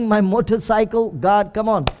riding my motorcycle, God, come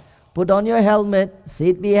on, put on your helmet,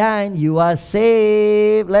 sit behind, you are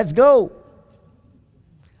safe, let's go.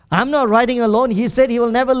 I'm not riding alone. He said he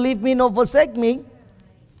will never leave me nor forsake me.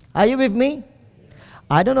 Are you with me?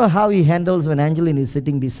 I don't know how he handles when Angeline is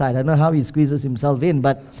sitting beside. I don't know how he squeezes himself in,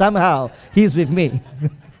 but somehow he's with me.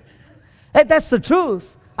 Hey, that's the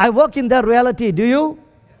truth. I walk in that reality. Do you?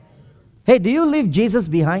 Hey, do you leave Jesus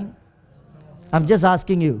behind? I'm just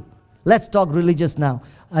asking you. Let's talk religious now.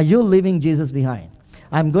 Are you leaving Jesus behind?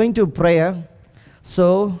 I'm going to prayer.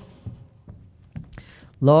 So,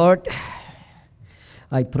 Lord,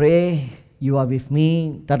 I pray you are with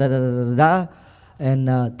me. Da, da, da, da, da, da.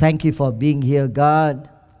 And thank you for being here, God.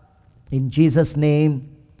 In Jesus'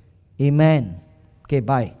 name, amen. Okay,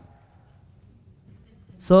 bye.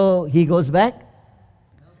 So he goes back.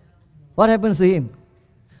 What happens to him?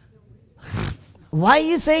 Why are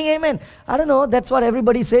you saying amen? I don't know. That's what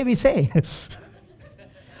everybody say, we say.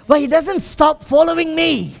 But he doesn't stop following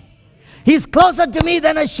me. He's closer to me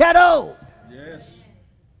than a shadow. Yes.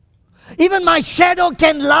 Even my shadow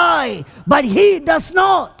can lie, but he does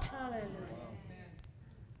not.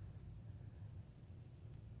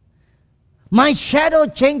 My shadow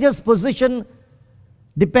changes position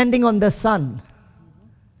depending on the sun,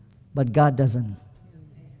 but God doesn't.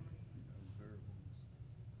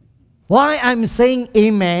 Why I'm saying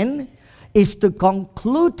amen is to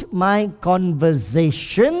conclude my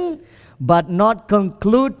conversation, but not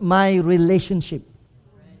conclude my relationship.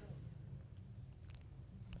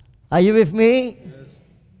 Are you with me? Yes.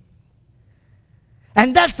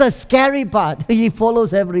 And that's the scary part. He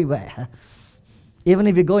follows everywhere. Even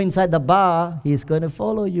if you go inside the bar, he's going to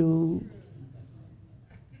follow you.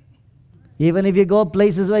 Even if you go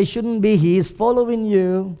places where you shouldn't be, he is following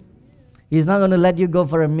you. He's not going to let you go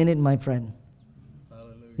for a minute, my friend.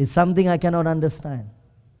 Hallelujah. It's something I cannot understand.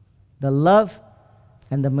 The love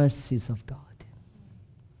and the mercies of God.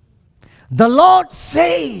 The Lord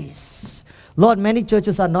says, Lord, many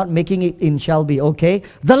churches are not making it in Shelby, okay?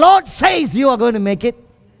 The Lord says you are going to make it.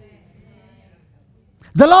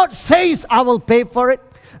 The Lord says I will pay for it.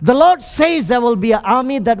 The Lord says there will be an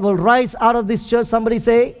army that will rise out of this church. Somebody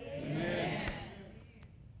say, amen.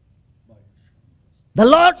 The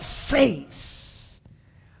Lord says.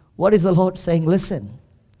 What is the Lord saying? Listen.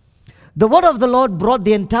 The word of the Lord brought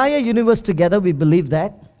the entire universe together. We believe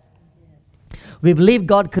that. We believe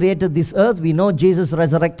God created this earth. We know Jesus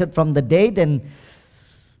resurrected from the dead,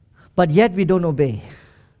 but yet we don't obey.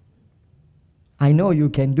 I know you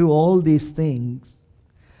can do all these things.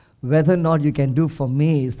 Whether or not you can do for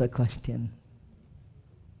me is the question.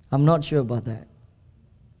 I'm not sure about that.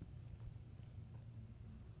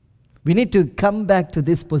 We need to come back to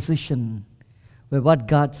this position where what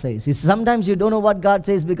God says. Sometimes you don't know what God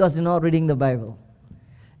says because you're not reading the Bible.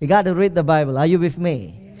 You got to read the Bible. Are you with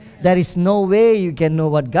me? Amen. There is no way you can know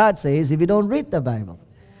what God says if you don't read the Bible.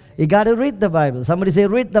 You got to read the Bible. Somebody say,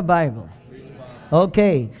 read the Bible.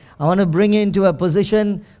 Okay, I want to bring you into a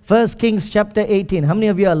position. 1 Kings chapter 18. How many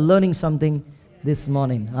of you are learning something this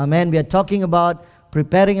morning? Amen. We are talking about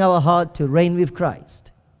preparing our heart to reign with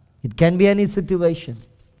Christ. It can be any situation.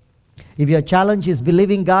 If your challenge is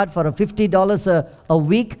believing God for a $50 a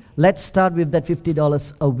week, let's start with that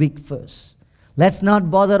 $50 a week first. Let's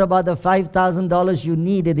not bother about the $5,000 you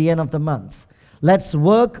need at the end of the month. Let's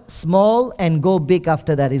work small and go big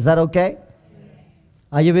after that. Is that okay?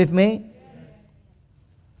 Are you with me?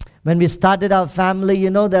 When we started our family,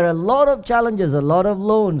 you know, there are a lot of challenges, a lot of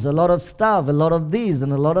loans, a lot of stuff, a lot of this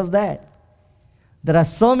and a lot of that. There are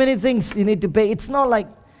so many things you need to pay. It's not like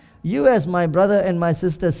you as my brother and my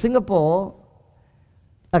sister. Singapore,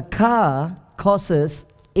 a car costs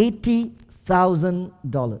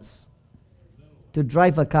 $80,000 to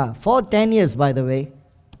drive a car. For 10 years, by the way.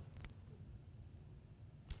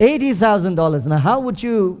 $80,000. Now, how would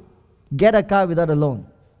you get a car without a loan?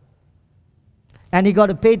 And you got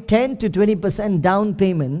to pay 10 to 20% down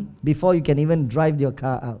payment before you can even drive your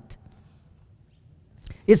car out.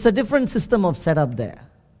 It's a different system of setup there.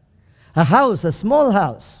 A house, a small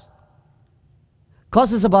house,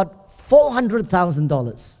 costs about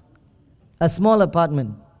 $400,000. A small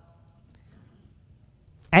apartment.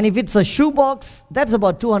 And if it's a shoebox, that's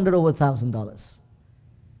about $200 over $1,000.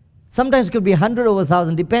 Sometimes it could be 100 over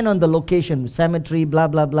 1,000, depend on the location, cemetery, blah,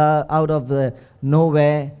 blah, blah, out of the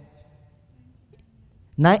nowhere.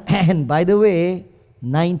 And by the way,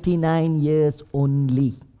 99 years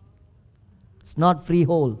only. It's not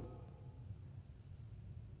freehold.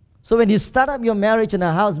 So when you start up your marriage in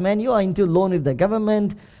a house, man, you are into loan with the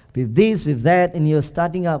government, with this, with that, and you're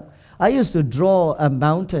starting up. I used to draw a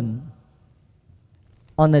mountain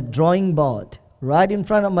on a drawing board right in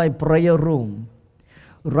front of my prayer room.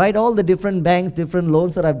 Write all the different banks, different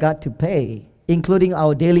loans that I've got to pay, including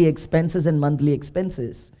our daily expenses and monthly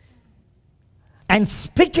expenses. And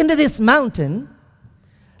speak into this mountain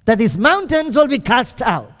that these mountains will be cast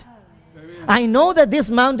out. I know that this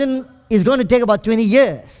mountain is going to take about 20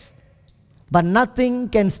 years, but nothing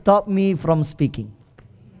can stop me from speaking.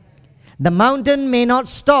 The mountain may not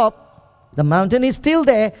stop. The mountain is still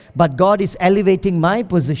there, but God is elevating my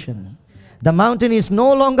position. The mountain is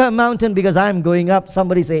no longer a mountain because I am going up.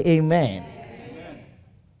 Somebody say amen. Amen.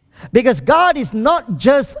 Because God is not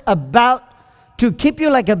just about to keep you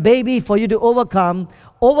like a baby for you to overcome.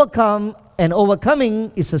 Overcome and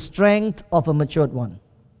overcoming is a strength of a matured one.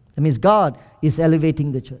 That means God is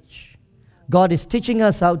elevating the church. God is teaching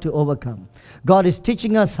us how to overcome. God is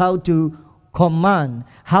teaching us how to command,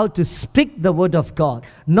 how to speak the word of God.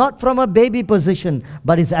 Not from a baby position,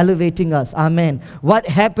 but is elevating us. Amen. What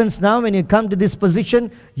happens now when you come to this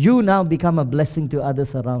position? You now become a blessing to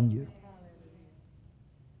others around you.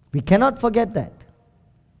 We cannot forget that.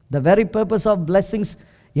 The very purpose of blessings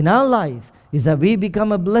in our life is that we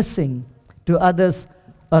become a blessing to others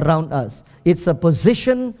around us. It's a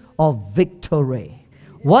position of victory.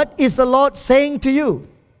 What is the Lord saying to you?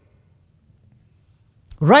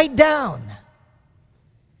 Write down.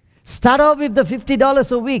 Start off with the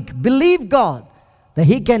 $50 a week. Believe God that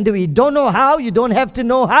He can do it. You don't know how. You don't have to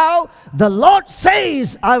know how. The Lord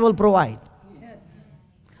says, I will provide. Yes.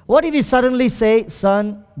 What if you suddenly say,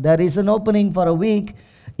 son, there is an opening for a week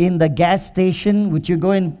in the gas station. Would you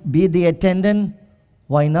go and be the attendant?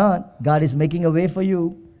 Why not? God is making a way for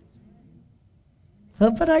you.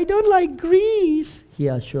 But I don't like grease.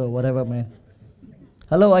 Yeah, sure, whatever, man.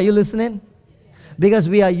 Hello, are you listening? Because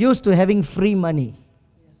we are used to having free money.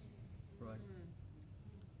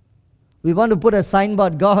 We want to put a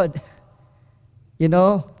signboard, God,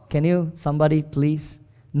 can you, somebody, please?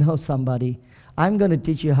 No, somebody. I'm going to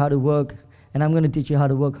teach you how to work, and I'm going to teach you how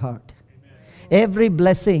to work hard. Every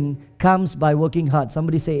blessing comes by working hard.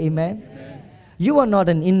 Somebody say amen. Amen. You are not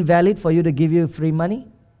an invalid for you to give you free money.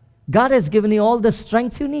 God has given you all the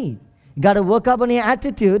strength you need. You got to work up on your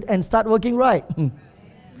attitude and start working right.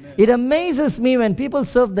 It amazes me when people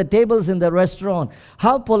serve the tables in the restaurant,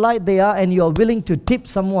 how polite they are, and you're willing to tip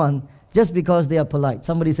someone just because they are polite.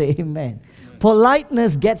 Somebody say amen.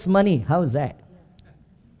 Politeness gets money. How's that?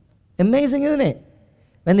 Amazing, isn't it?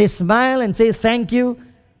 When they smile and say thank you,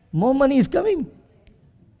 more money is coming.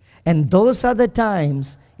 And those are the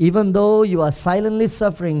times, even though you are silently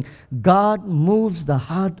suffering, God moves the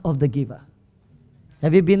heart of the giver.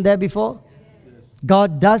 Have you been there before?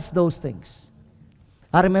 God does those things.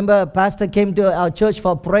 I remember a pastor came to our church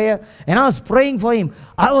for prayer, and I was praying for him.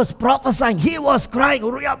 I was prophesying. He was crying.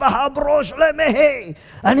 And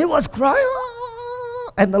he was crying.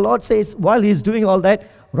 And the Lord says, while he's doing all that,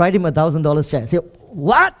 write him $1,000 check. I say,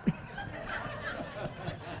 what?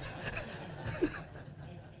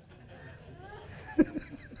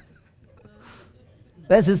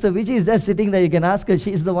 Well, Sister Vijay is just sitting there. You can ask her.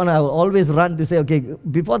 She's the one I will always run to say, okay,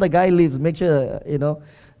 before the guy leaves, make sure,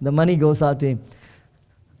 the money goes out to him.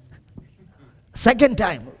 Second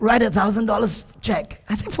time, write $1,000 check.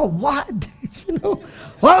 I said, for what?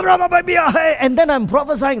 And then I'm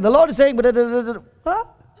prophesying. The Lord is saying, huh?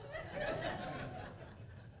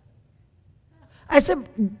 I said,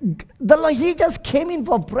 the Lord, he just came in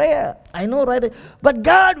for prayer. I know, right? But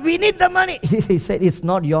God, we need the money. He said, it's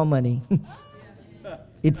not your money.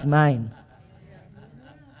 It's mine.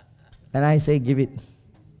 And I say, give it.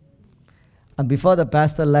 And before the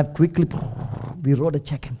pastor left, quickly, we wrote a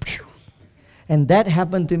check and that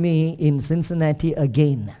happened to me in Cincinnati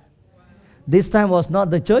again. This time was not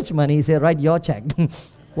the church money. He said, write your check.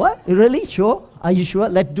 What? Really? Sure? Are you sure?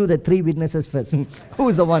 Let's do the 3 witnesses first. Who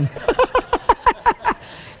is the one?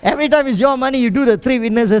 Every time it's your money, you do the 3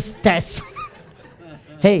 witnesses test.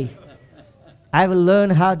 Hey, I will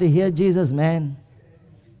learn how to hear Jesus, man.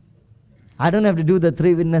 I don't have to do the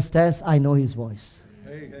 3 witness test. I know His voice.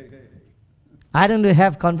 Hey. I don't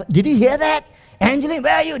have confidence. Did you hear that? Angeline,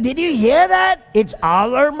 where are you? Did you hear that? It's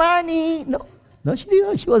our money. No, she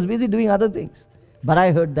didn't. She was busy doing other things. But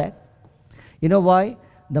I heard that. You know why?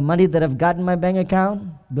 The money that I've got in my bank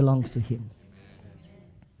account belongs to Him.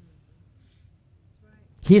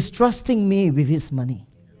 He's trusting me with His money.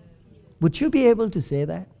 Would you be able to say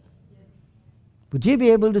that? Would you be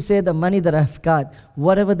able to say the money that I've got,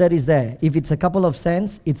 whatever that is there, if it's a couple of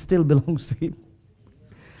cents, it still belongs to Him.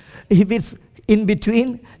 If it's in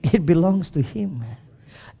between, it belongs to Him.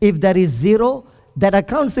 If there is zero, that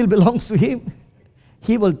account still belongs to Him.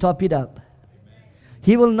 He will top it up.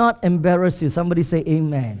 He will not embarrass you. Somebody say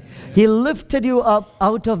amen. He lifted you up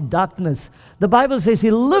out of darkness. The Bible says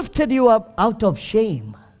He lifted you up out of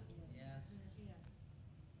shame.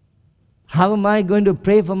 How am I going to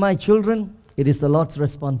pray for my children? It is the Lord's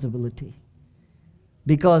responsibility.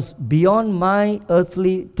 Because beyond my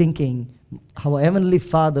earthly thinking, our Heavenly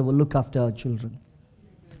Father will look after our children.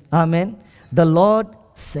 Amen. The Lord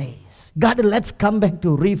says. God, let's come back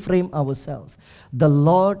to reframe ourselves. The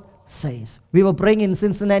Lord says. We were praying in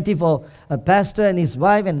Cincinnati for a pastor and his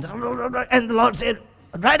wife, and the Lord said,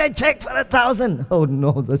 write a check for 1,000. Oh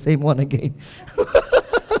no, the same one again.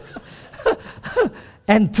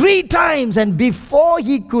 And 3 times, and before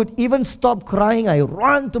he could even stop crying, I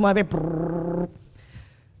ran to my way.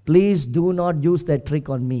 Please do not use that trick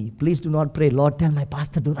on me. Please do not pray, Lord, tell my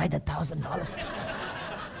pastor to write $1,000.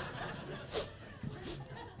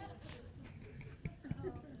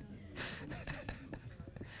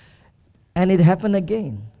 And it happened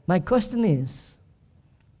again. My question is,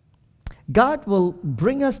 God will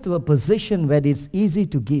bring us to a position where it's easy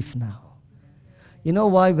to give now. You know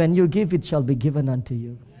why? When you give, it shall be given unto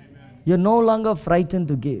you. Amen. You're no longer frightened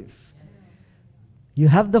to give. You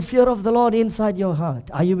have the fear of the Lord inside your heart.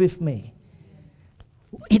 Are you with me?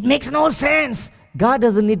 It makes no sense. God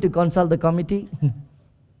doesn't need to consult the committee.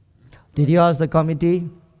 Did you ask the committee?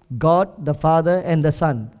 God, the Father, and the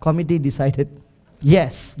Son. Committee decided,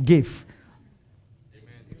 yes, give.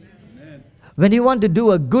 Amen. When you want to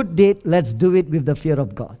do a good deed, let's do it with the fear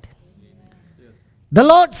of God. Yes. The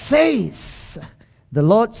Lord says, the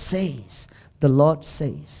Lord says, the Lord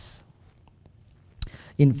says.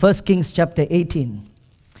 In 1 Kings chapter 18.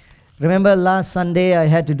 Remember last Sunday I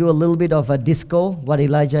had to do a little bit of a disco, what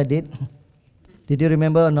Elijah did. Did you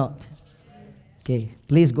remember or not? Okay,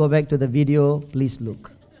 please go back to the video, please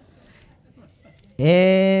look.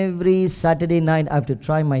 Every Saturday night I have to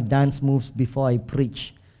try my dance moves before I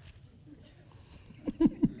preach.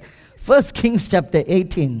 1 Kings chapter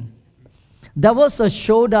 18. There was a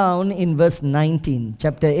showdown in verse 19.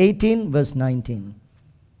 Chapter 18, verse 19.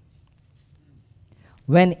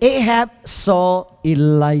 When Ahab saw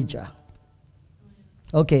Elijah.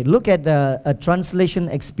 Okay, look at a translation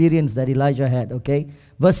experience that Elijah had, okay?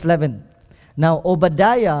 Verse 11. Now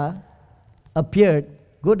Obadiah appeared.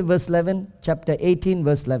 Go to verse 11, chapter 18,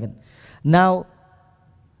 verse 11. Now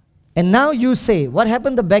you say, what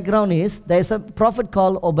happened, the background is, there's a prophet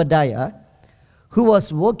called Obadiah who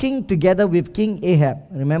was working together with King Ahab.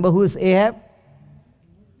 Remember who is Ahab?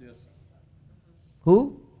 Yes.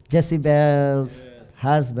 Who? Jezebel's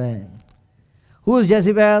husband. Who is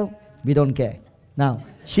Jezebel? We don't care. Now,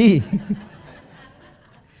 she.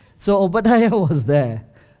 So Obadiah was there,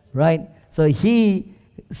 right? So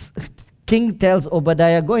King tells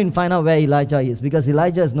Obadiah, go and find out where Elijah is, because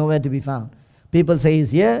Elijah is nowhere to be found. People say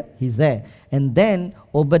he's here, he's there. And then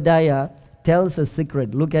Obadiah tells a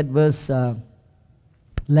secret. Look at verse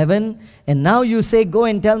 11. And now you say, go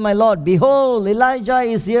and tell my Lord, behold, Elijah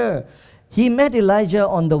is here. He met Elijah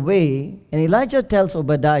on the way, and Elijah tells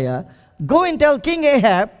Obadiah, go and tell King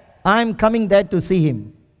Ahab, I'm coming there to see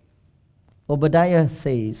him. Obadiah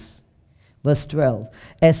says, verse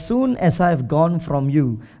 12, as soon as I have gone from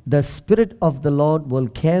you, the Spirit of the Lord will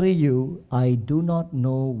carry you, I do not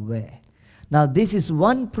know where. Now this is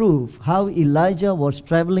one proof how Elijah was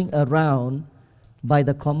traveling around by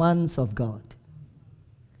the commands of God.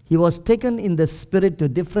 He was taken in the Spirit to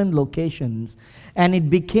different locations, and it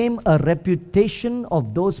became a reputation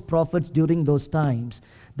of those prophets during those times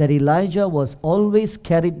that Elijah was always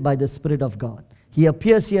carried by the Spirit of God. He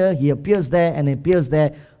appears here, he appears there, and appears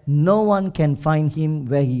there. No one can find him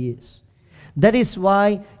where he is. That is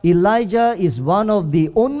why Elijah is one of the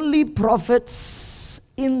only prophets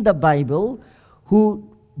in the Bible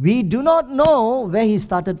who we do not know where he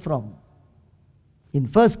started from. In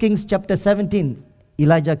 1 Kings chapter 17,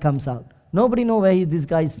 Elijah comes out. Nobody knows where this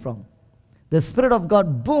guy is from. The Spirit of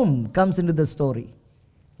God, boom, comes into the story.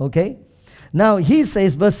 Okay? Now he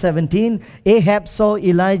says, verse 17, Ahab saw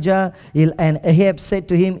Elijah, and Ahab said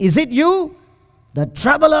to him, is it you, the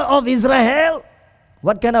troubler of Israel?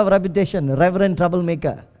 What kind of reputation? Reverend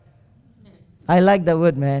troublemaker. I like the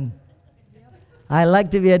word, man. I like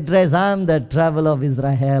to be addressed. I'm the troubler of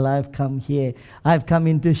Israel. I've come here. I've come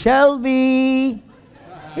into Shelby.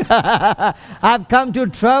 I've come to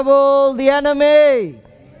trouble the enemy.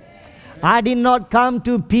 I did not come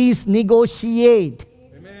to peace negotiate.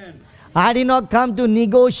 I did not come to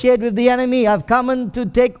negotiate with the enemy. I've come to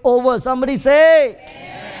take over. Somebody say, amen.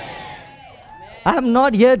 I'm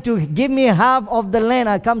not here to give me half of the land.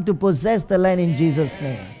 I come to possess the land in Jesus'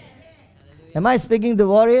 name. Am I speaking to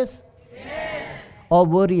warriors? Yes. Or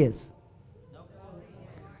warriors? No.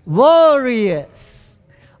 Warriors.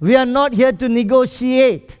 We are not here to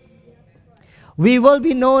negotiate. We will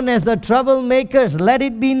be known as the troublemakers. Let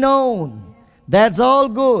it be known. That's all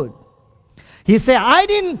good. He said, I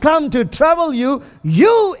didn't come to trouble you.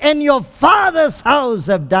 You and your father's house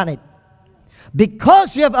have done it.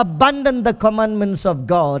 Because you have abandoned the commandments of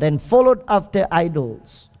God and followed after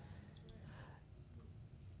idols.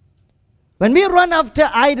 When we run after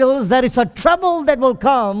idols, there is a trouble that will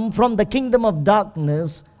come from the kingdom of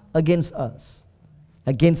darkness against us,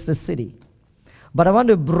 against the city. But I want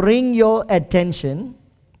to bring your attention.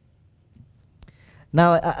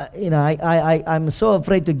 Now, I'm so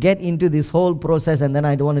afraid to get into this whole process, and then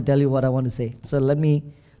I don't want to tell you what I want to say. So let me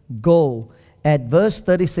go at verse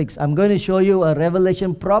 36. I'm going to show you a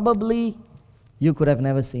revelation probably you could have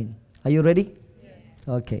never seen. Are you ready? Yes.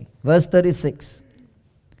 Okay. Verse 36.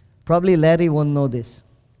 Probably Larry won't know this.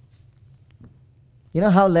 You know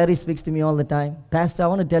how Larry speaks to me all the time? Pastor, I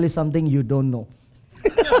want to tell you something you don't know.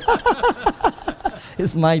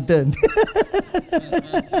 It's my turn.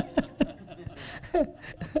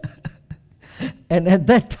 And at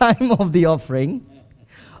that time of the offering,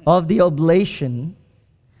 of the oblation,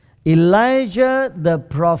 Elijah the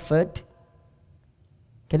prophet,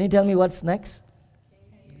 can you tell me what's next?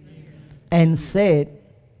 And said,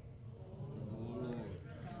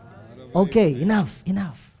 okay, enough.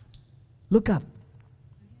 Look up.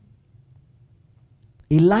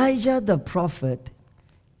 Elijah the prophet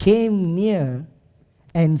came near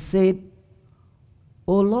and said,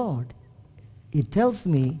 "O Lord," it tells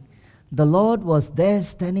me the Lord was there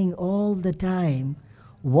standing all the time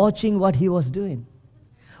watching what he was doing.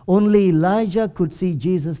 Only Elijah could see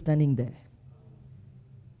Jesus standing there.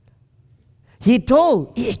 He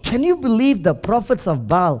told, can you believe the prophets of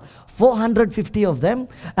Baal, 450 of them,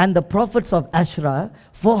 and the prophets of Asherah,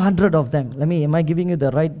 400 of them. Am I giving you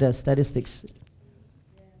the right statistics?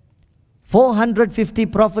 450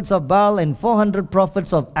 prophets of Baal and 400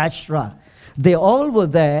 prophets of Asherah. They all were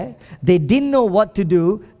there. They didn't know what to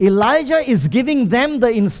do. Elijah is giving them the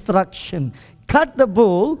instruction. Cut the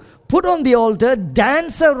bull, put on the altar,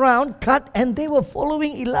 dance around, cut, and they were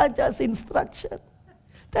following Elijah's instruction.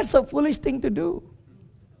 That's a foolish thing to do.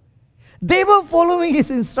 They were following his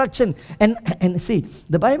instruction. And see,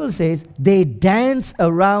 the Bible says they dance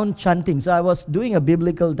around chanting. So I was doing a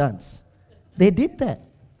biblical dance. They did that.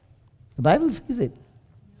 The Bible says it.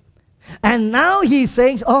 And now he's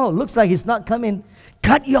saying, oh, looks like he's not coming.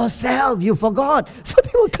 Cut yourself, you forgot. So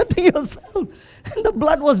they were cutting yourself. And the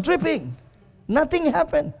blood was dripping. Nothing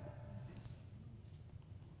happened.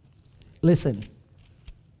 Listen.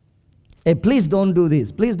 Hey, please don't do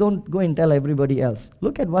this. Please don't go and tell everybody else.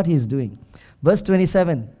 Look at what he's doing. Verse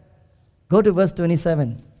 27. Go to verse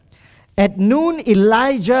 27. At noon,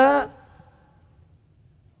 Elijah,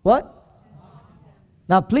 what?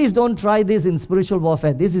 Now, please don't try this in spiritual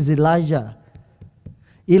warfare. This is Elijah.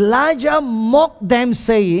 Elijah mocked them,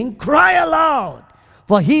 saying, cry aloud,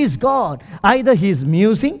 for he is God. Either he is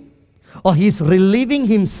musing or he is relieving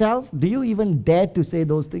himself. Do you even dare to say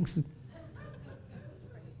those things?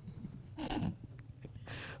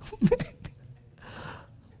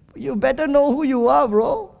 You better know who you are,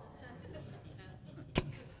 bro.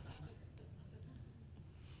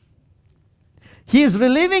 He is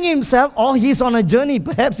relieving himself, or he's on a journey.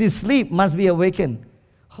 Perhaps his sleep must be awakened.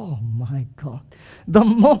 Oh my God. The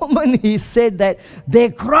moment he said that, they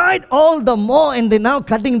cried all the more, and they're now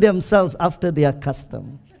cutting themselves after their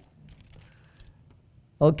custom.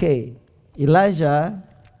 Okay, Elijah,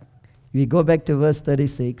 we go back to verse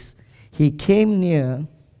 36. He came near,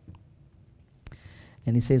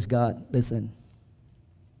 and he says, God, listen,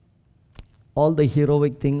 all the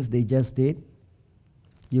heroic things they just did,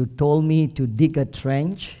 you told me to dig a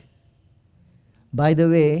trench. By the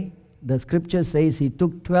way, the scripture says he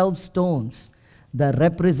took 12 stones that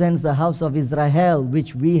represents the house of Israel,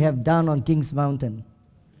 which we have done on King's Mountain.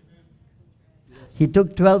 He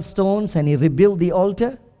took 12 stones and he rebuilt the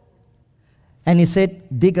altar. And he said,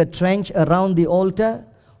 dig a trench around the altar,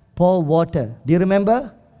 pour water. Do you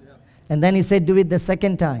remember? Yeah. And then he said, do it the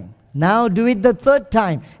second time. Now do it the third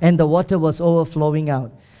time. And the water was overflowing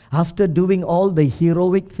out. After doing all the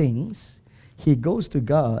heroic things, he goes to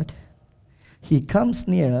God. He comes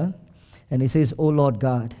near and he says, O Lord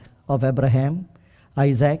God of Abraham,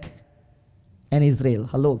 Isaac, and Israel.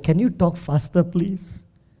 Hello, can you talk faster, please?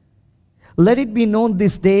 Let it be known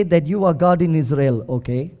this day that you are God in Israel,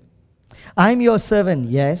 okay? I am your servant,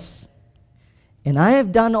 yes. And I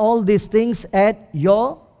have done all these things at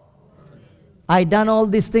your... I done all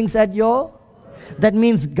these things at your... That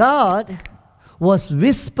means God was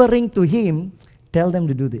whispering to him, tell them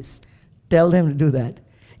to do this, tell them to do that.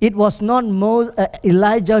 It was not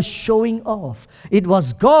Elijah showing off. It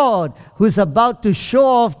was God who's about to show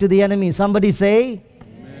off to the enemy. Somebody say,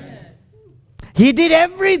 amen. He did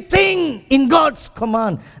everything in God's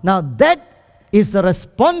command. Now that is the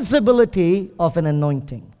responsibility of an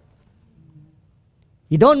anointing.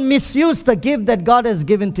 You don't misuse the gift that God has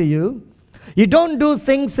given to you. You don't do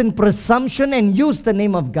things in presumption and use the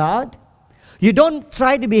name of God. You don't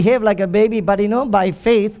try to behave like a baby, but by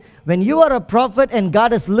faith, when you are a prophet and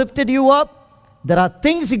God has lifted you up, there are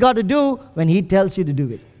things you got to do when He tells you to do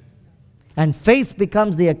it. And faith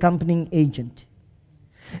becomes the accompanying agent.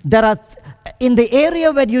 There are, in the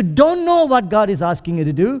area where you don't know what God is asking you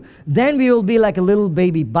to do, then we will be like a little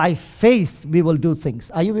baby. By faith, we will do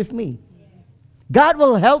things. Are you with me? God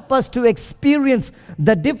will help us to experience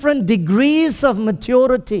the different degrees of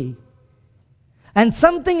maturity. And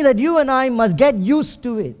something that you and I must get used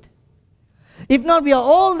to it. If not, we are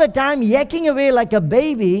all the time yakking away like a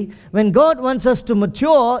baby when God wants us to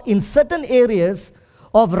mature in certain areas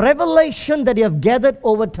of revelation that you have gathered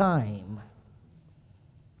over time.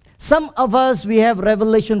 Some of us, we have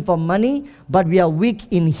revelation for money, but we are weak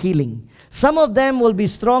in healing. Some of them will be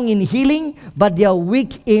strong in healing, but they are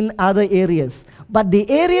weak in other areas. But the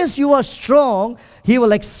areas you are strong, He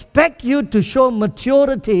will expect you to show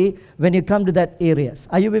maturity when you come to that areas.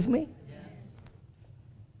 Are you with me?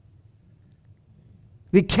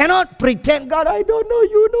 We cannot pretend, God, I don't know,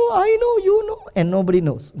 you know, I know, you know, and nobody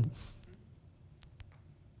knows.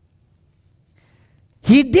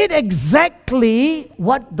 He did exactly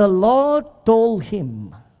what the Lord told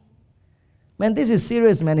him. Man, this is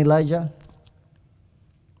serious, man, Elijah.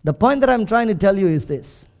 The point that I'm trying to tell you is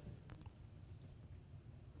this.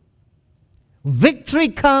 Victory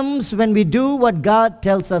comes when we do what God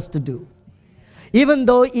tells us to do. Even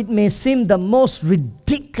though it may seem the most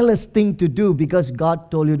ridiculous thing to do because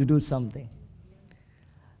God told you to do something.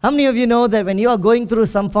 How many of you know that when you are going through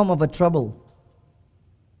some form of a trouble,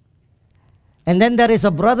 and then there is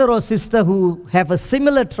a brother or sister who have a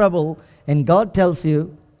similar trouble, and God tells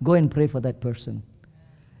you, go and pray for that person.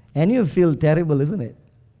 And you feel terrible, isn't it?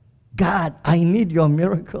 God, I need your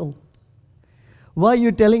miracle. Why are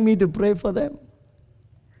you telling me to pray for them?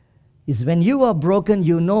 Is when you are broken,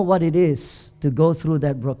 you know what it is to go through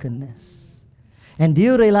that brokenness. And do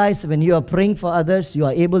you realize when you are praying for others, you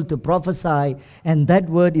are able to prophesy, and that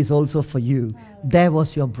word is also for you. There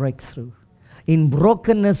was your breakthrough. In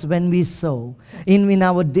brokenness when we sow, in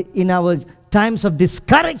our times of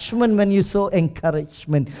discouragement when you sow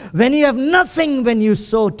encouragement, when you have nothing when you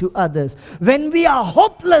sow to others, when we are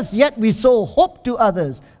hopeless yet we sow hope to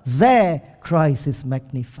others, there Christ is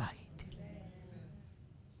magnified.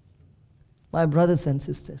 My brothers and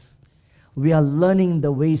sisters, we are learning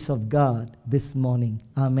the ways of God this morning.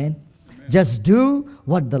 Amen. Just do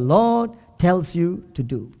what the Lord tells you to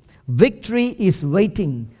do. Victory is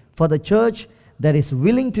waiting for the church that is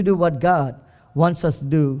willing to do what God wants us to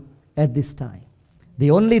do at this time.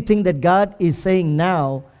 The only thing that God is saying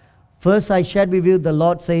now, first I shared with you, the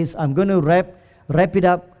Lord says, I'm going to wrap it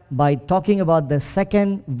up by talking about the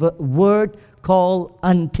second word called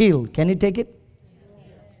until. Can you take it?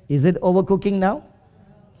 Is it overcooking now?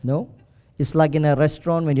 No. It's like in a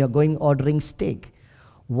restaurant when you're going ordering steak.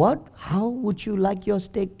 How would you like your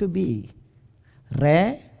steak to be?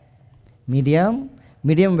 Rare, medium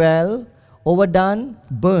well, overdone,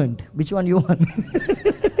 burned. Which one you want?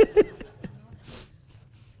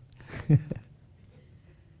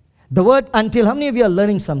 The word until, how many of you are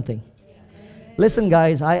learning something? Listen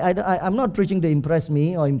guys, I'm not preaching to impress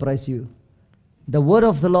me or impress you. The word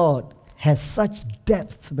of the Lord has such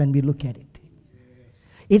depth when we look at it.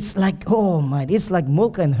 It's like, oh my, it's like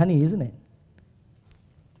milk and honey, isn't it?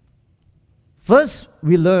 First,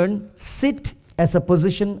 we learn sit as a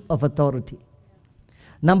position of authority.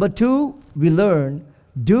 Number two, we learn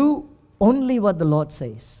do only what the Lord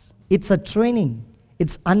says. It's a training.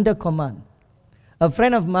 It's under command. A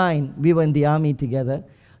friend of mine, we were in the army together.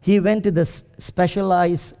 He went to the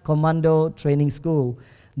specialized commando training school.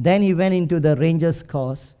 Then he went into the Rangers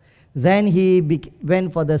course. Then he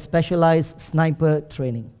went for the specialized sniper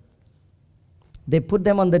training. They put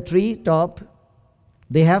them on the tree top.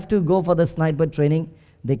 They have to go for the sniper training.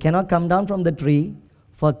 They cannot come down from the tree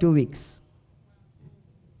for 2 weeks.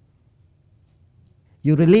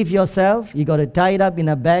 You relieve yourself, you got to tie it up in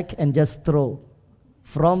a bag and just throw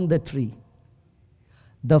from the tree.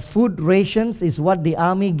 The food rations is what the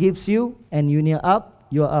army gives you, and when you're up,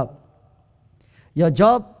 you're up. Your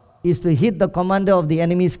job is to hit the commander of the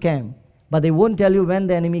enemy's camp. But they won't tell you when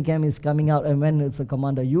the enemy camp is coming out and when it's the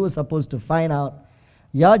commander. You are supposed to find out.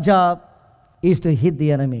 Your job is to hit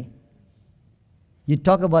the enemy. You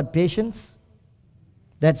talk about patience,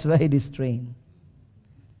 that's where it is trained.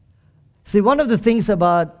 See, one of the things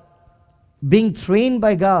about being trained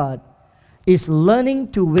by God is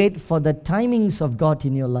learning to wait for the timings of God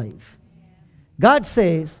in your life. God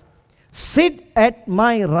says, sit at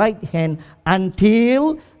my right hand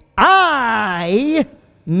until I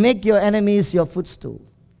make your enemies your footstool.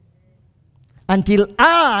 Until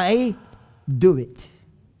I do it.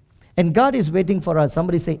 And God is waiting for us.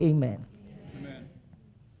 Somebody say amen. Amen.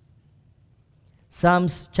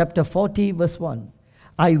 Psalms chapter 40 verse 1.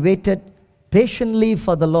 I waited patiently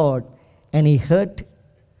for the Lord, and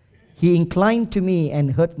He inclined to me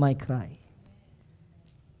and heard my cry.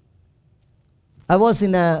 I was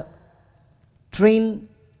in a train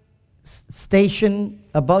station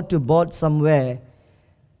about to board somewhere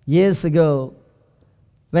years ago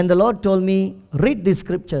when the Lord told me, read this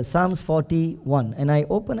scripture, Psalms 41. And I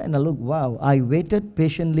opened and I looked, wow, I waited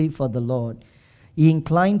patiently for the Lord. He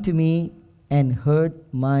inclined to me and heard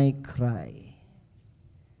my cry.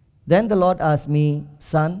 Then the Lord asked me,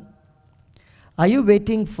 Son, are you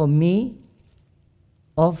waiting for me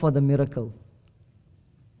or for the miracle?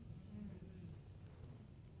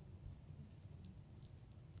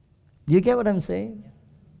 Do you get what I'm saying?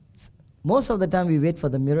 Most of the time we wait for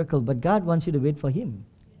the miracle, but God wants you to wait for Him.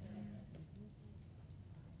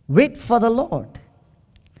 Wait for the Lord.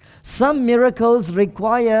 Some miracles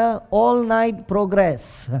require all-night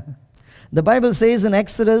progress. The Bible says in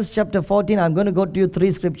Exodus chapter 14, I'm going to go to you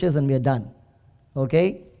 3 scriptures and we are done.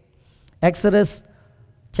 Okay? Exodus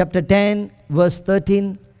chapter 10, verse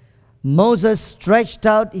 13. Moses stretched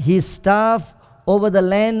out his staff over the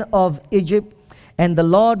land of Egypt, and the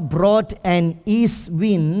Lord brought an east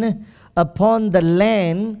wind upon the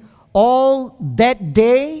land all that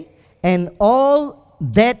day and all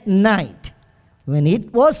that night. When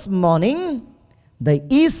it was morning, the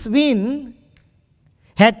east wind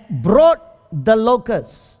had brought the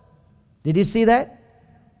locusts. Did you see that?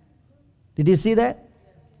 Did you see that?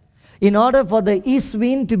 In order for the east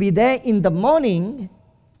wind to be there in the morning,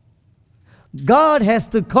 God has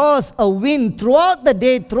to cause a wind throughout the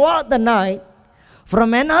day, throughout the night,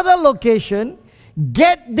 from another location,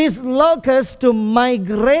 get these locusts to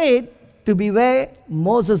migrate to be where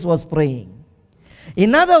Moses was praying.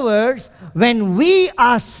 In other words, when we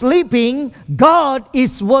are sleeping, God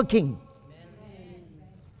is working.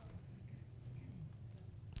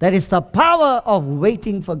 That is the power of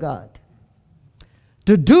waiting for God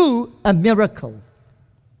to do a miracle.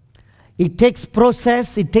 It takes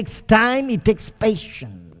process, it takes time, it takes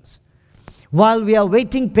patience. While we are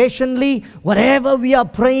waiting patiently, whatever we are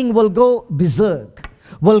praying will go berserk,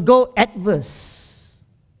 will go adverse.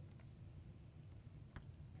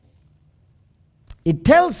 It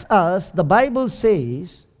tells us, the Bible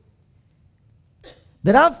says,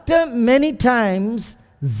 that after many times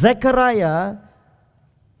Zechariah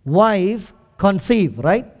wife conceived,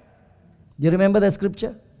 right? Do you remember that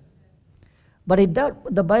scripture? But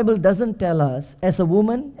the Bible doesn't tell us, as a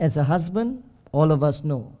woman, as a husband, all of us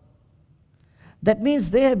know. That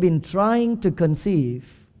means they have been trying to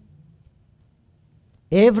conceive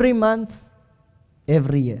every month,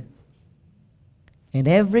 every year. And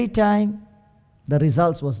every time, the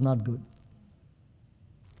results was not good.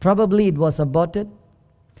 Probably it was aborted.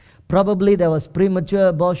 Probably there was premature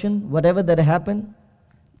abortion, whatever that happened.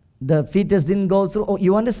 The fetus didn't go through. Oh,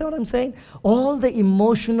 you understand what I'm saying? All the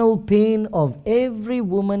emotional pain of every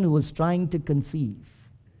woman who was trying to conceive.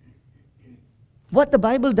 What the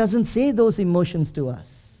Bible doesn't say those emotions to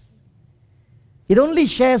us. It only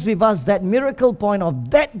shares with us that miracle point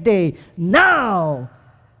of that day. Now,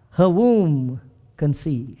 her womb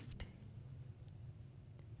conceived.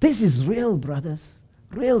 This is real, brothers.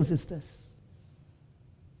 Real, sisters.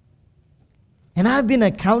 And I've been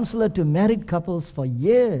a counselor to married couples for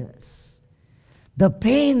years. The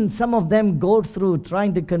pain some of them go through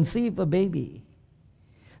trying to conceive a baby.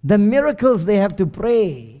 The miracles they have to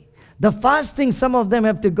pray. The fasting some of them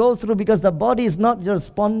have to go through because the body is not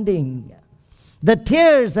responding. The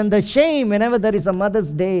tears and the shame whenever there is a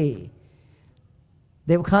Mother's Day.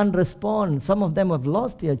 They can't respond. Some of them have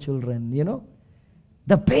lost their children, you know.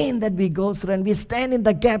 The pain that we go through, and we stand in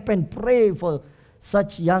the gap and pray for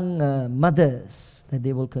such young mothers that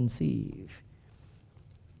they will conceive.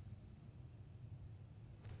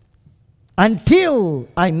 Until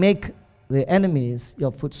I make the enemies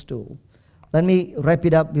your footstool. Let me wrap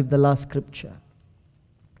it up with the last scripture.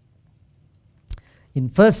 In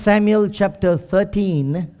 1 Samuel chapter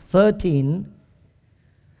 13,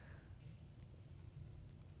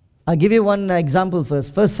 I'll give you one example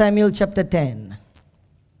first. 1 Samuel chapter 10.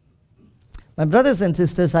 My brothers and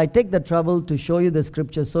sisters, I take the trouble to show you the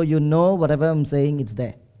scripture so you know whatever I'm saying, it's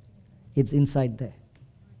there. It's inside there.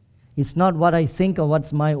 It's not what I think or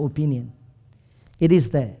what's my opinion. It is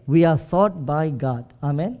there. We are taught by God.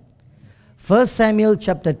 Amen? 1 Samuel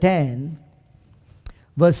chapter 10,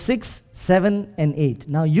 verse 6, 7, and 8.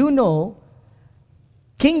 Now you know,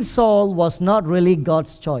 King Saul was not really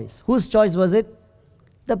God's choice. Whose choice was it?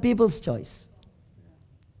 The people's choice.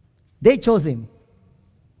 They chose him.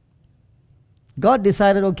 God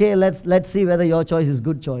decided, okay, let's see whether your choice is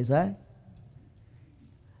good choice.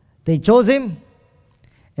 They chose him.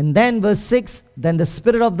 And then verse 6, then the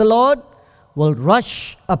Spirit of the Lord will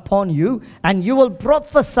rush upon you, and you will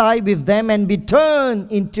prophesy with them and be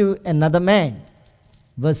turned into another man.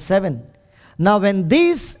 Verse 7, now when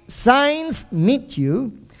these signs meet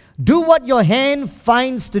you, do what your hand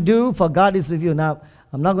finds to do, for God is with you. Now,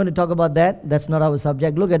 I'm not going to talk about that. That's not our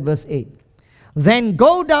subject. Look at verse 8. Then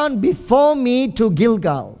go down before me to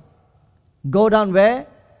Gilgal. Go down where?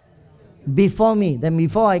 before me. Then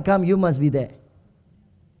before I come, you must be there.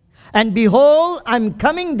 And behold, I'm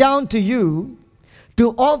coming down to you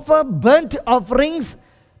to offer burnt offerings,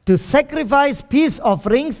 to sacrifice peace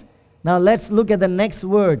offerings. Now let's look at the next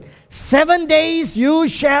word. 7 days you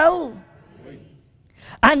shall wait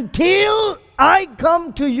until I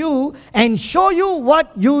come to you and show you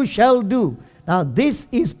what you shall do. Now this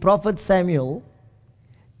is Prophet Samuel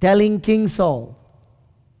telling King Saul.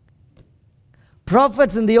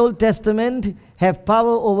 Prophets in the Old Testament have power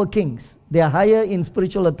over kings. They are higher in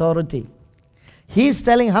spiritual authority. He's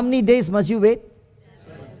telling, how many days must you wait?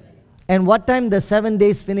 7. And what time the 7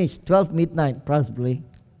 days finish? 12 midnight, possibly.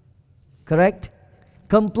 Correct?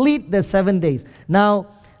 Complete the 7 days. Now,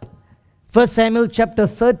 1 Samuel chapter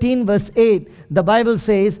 13 verse 8, the Bible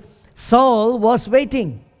says, Saul was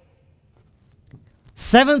waiting.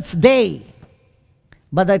 7th day.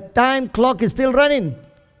 But the time clock is still running.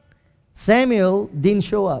 Samuel didn't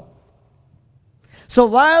show up. So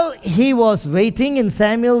while he was waiting and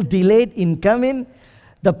Samuel delayed in coming,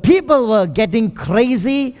 the people were getting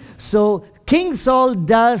crazy. So King Saul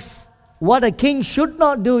does what a king should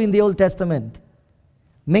not do in the Old Testament.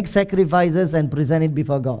 Make sacrifices and present it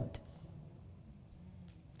before God.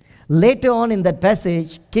 Later on in that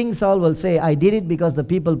passage, King Saul will say, I did it because the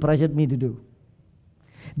people pressured me to do.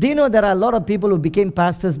 Do you know there are a lot of people who became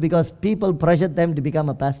pastors because people pressured them to become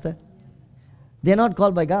a pastor? They're not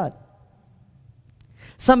called by God.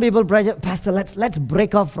 Some people pressure, Pastor, let's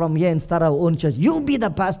break off from here and start our own church. You be the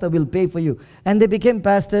pastor, we'll pay for you. And they became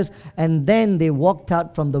pastors, and then they walked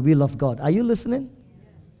out from the will of God. Are you listening?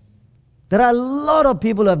 Yes. There are a lot of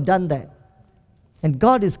people who have done that. And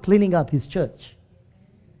God is cleaning up His church.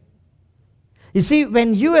 You see,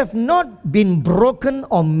 when you have not been broken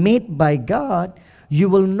or made by God, you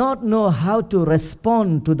will not know how to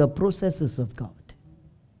respond to the processes of God.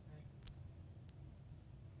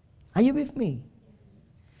 Are you with me?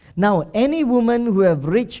 Now, any woman who have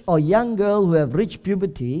reached, or young girl who have reached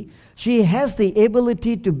puberty, she has the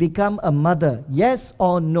ability to become a mother. Yes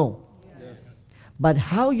or no? Yes. But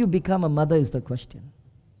how you become a mother is the question.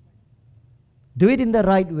 Do it in the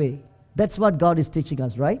right way. That's what God is teaching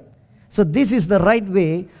us, right? So this is the right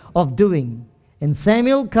way of doing. And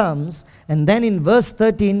Samuel comes, and then in verse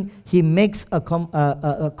 13, he makes a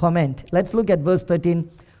comment. Let's look at verse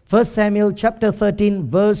 13. 1 Samuel chapter 13,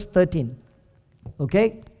 verse 13.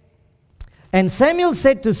 Okay? And Samuel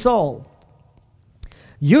said to Saul,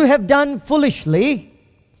 you have done foolishly.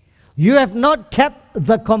 You have not kept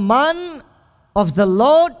the command of the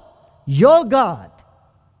Lord your God,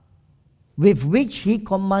 with which He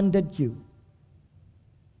commanded you.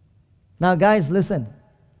 Now guys, listen.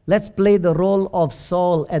 Let's play the role of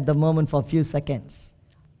Saul at the moment for a few seconds.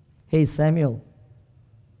 Hey Samuel,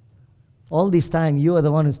 all this time you are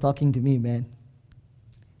the one who's talking to me, man.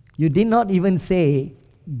 You did not even say,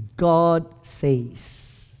 God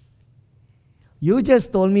says. You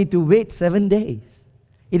just told me to wait 7 days.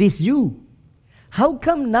 It is you. How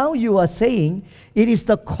come now you are saying it is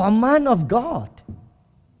the command of God?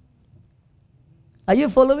 Are you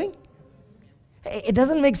following? It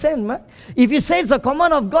doesn't make sense, man. If you say it's the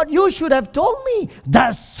command of God, you should have told me,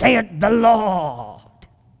 thus saith the Lord.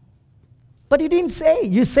 But you didn't say.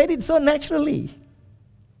 You said it so naturally.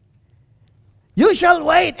 You shall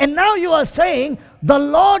wait. And now you are saying, the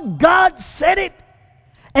Lord God said it.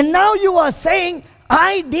 And now you are saying,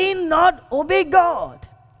 I did not obey God.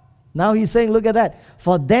 Now He's saying, look at that.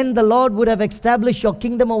 For then the Lord would have established your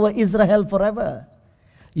kingdom over Israel forever.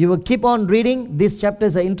 You will keep on reading. This chapter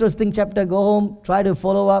is an interesting chapter. Go home, try to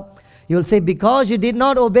follow up. You will say, because you did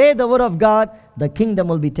not obey the word of God, the kingdom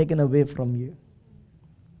will be taken away from you.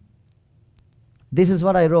 This is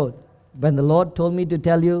what I wrote. When the Lord told me to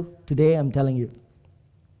tell you, today I'm telling you.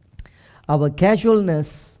 Our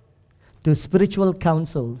casualness to spiritual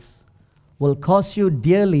counsels will cost you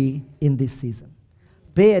dearly in this season.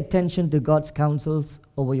 Pay attention to God's counsels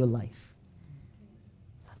over your life.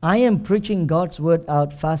 I am preaching God's word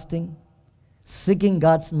out, fasting, seeking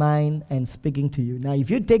God's mind, and speaking to you. Now, if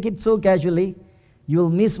you take it so casually, you will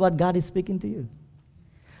miss what God is speaking to you.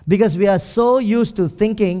 Because we are so used to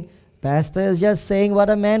thinking, Pastor is just saying what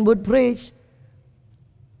a man would preach.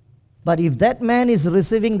 But if that man is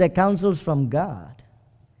receiving the counsels from God,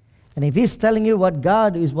 and if he's telling you what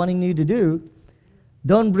God is wanting you to do,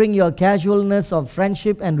 don't bring your casualness of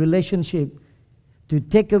friendship and relationship to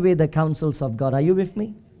take away the counsels of God. Are you with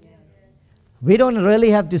me? Yes. We don't really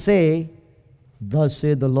have to say, thus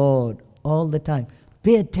saith the Lord, all the time.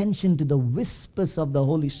 Pay attention to the whispers of the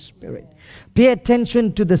Holy Spirit. Pay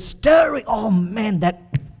attention to the stirring. Oh man,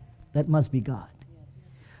 that must be God.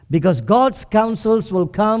 Because God's counsels will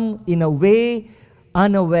come in a way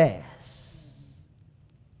unawares.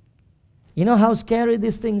 You know how scary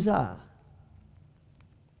these things are?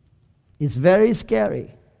 It's very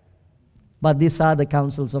scary. But these are the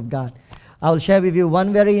counsels of God. I'll share with you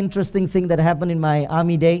one very interesting thing that happened in my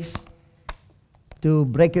army days to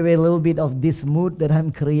break away a little bit of this mood that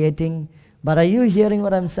I'm creating. But are you hearing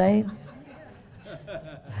what I'm saying?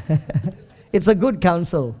 It's a good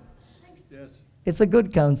counsel. Yes. It's a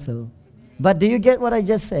good counsel. But do you get what I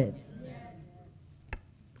just said?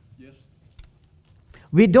 Yes.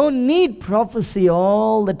 We don't need prophecy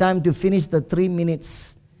all the time to finish the 3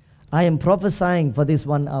 minutes. I am prophesying for this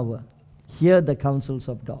 1 hour. Hear the counsels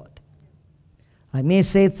of God. I may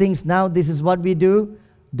say things now, this is what we do.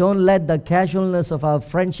 Don't let the casualness of our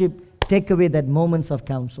friendship take away that moments of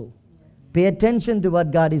counsel. Pay attention to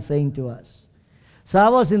what God is saying to us. So I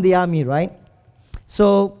was in the army, right?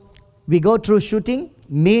 So we go through shooting,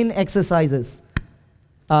 main exercises,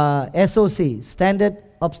 SOC, Standard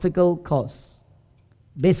Obstacle Course,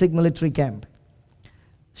 basic military camp.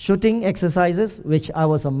 Shooting exercises, which I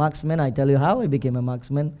was a marksman. I tell you how I became a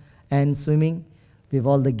marksman. And swimming with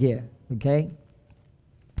all the gear, okay?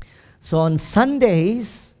 So on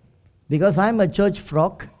Sundays, because I'm a church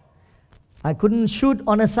frog, I couldn't shoot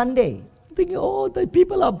on a Sunday. Thinking, oh, the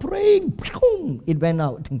people are praying, boom, it went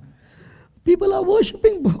out. People are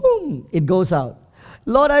worshiping, boom, it goes out.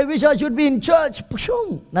 Lord, I wish I should be in church,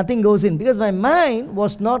 boom, nothing goes in. Because my mind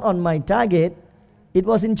was not on my target, it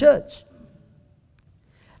was in church.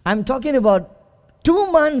 I'm talking about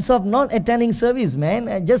 2 months of not attending service, man.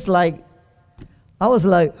 I was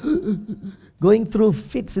like going through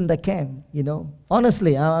fits in the camp, you know.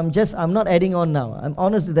 Honestly, I'm not adding on now.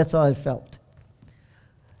 Honestly, that's how I felt.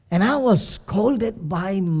 And I was scolded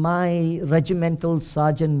by my regimental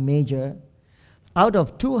sergeant major. Out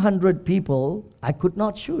of 200 people, I could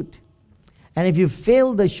not shoot. And if you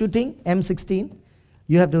fail the shooting, M16,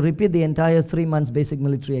 you have to repeat the entire 3 months basic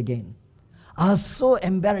military again. I was so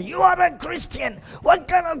embarrassed. You are a Christian. What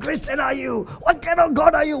kind of Christian are you? What kind of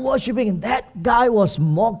God are you worshiping? And that guy was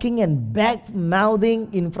mocking and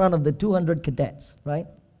back-mouthing in front of the 200 cadets, right?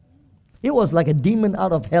 It was like a demon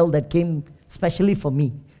out of hell that came specially for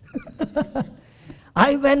me.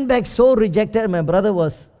 I went back so rejected. My brother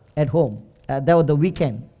was at home. That was the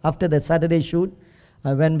weekend. After that Saturday shoot,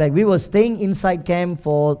 I went back. We were staying inside camp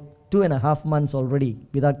for 2.5 months already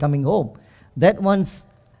without coming home. That once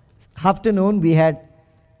afternoon, we had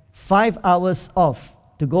 5 hours off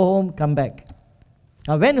to go home, come back.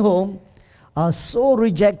 I went home. I was so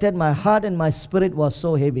rejected. My heart and my spirit was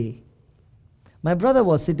so heavy. My brother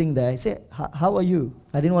was sitting there. I said, how are you?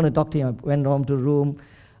 I didn't want to talk to him. I went home to the room.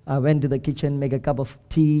 I went to the kitchen, make a cup of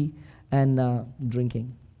tea, and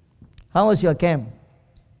drinking. How was your camp?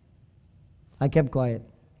 I kept quiet.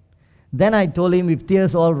 Then I told him with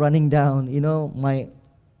tears all running down, you know, my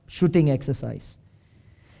shooting exercise.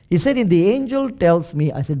 He said, if the angel tells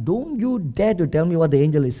me, I said, don't you dare to tell me what the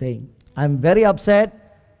angel is saying. I'm very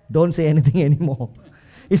upset. Don't say anything anymore.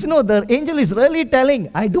 He said, no, the angel is really telling.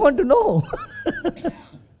 I don't want to know.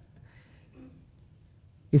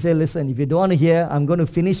 He said, listen, if you don't want to hear, I'm going to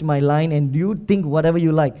finish my line and you think whatever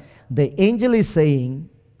you like. The angel is saying,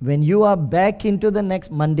 when you are back into the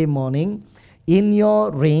next Monday morning, in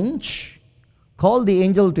your range, call the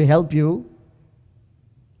angel to help you.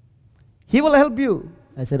 He will help you.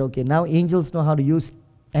 I said, okay, now angels know how to use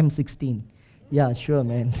M16. Yeah, sure,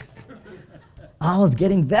 man. I was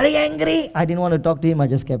getting very angry. I didn't want to talk to him. I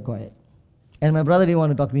just kept quiet. And my brother didn't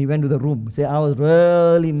want to talk to me. He went to the room. Say, I was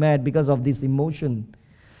really mad because of this emotion.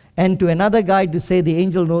 And to another guy to say the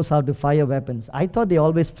angel knows how to fire weapons. I thought they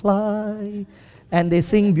always fly and they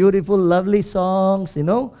sing beautiful, lovely songs, you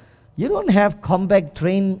know. You don't have combat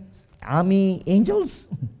trained army angels.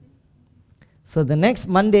 So the next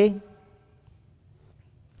Monday,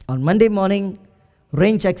 on Monday morning,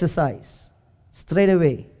 range exercise, straight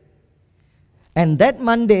away. And that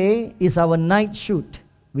Monday is our night shoot,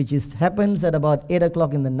 which happens at about 8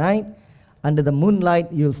 o'clock in the night. Under the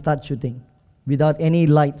moonlight, you'll start shooting without any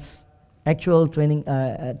lights, actual training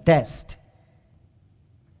test.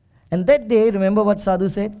 And that day, remember what Sadhu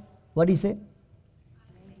said? What he said?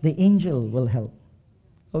 The angel will help.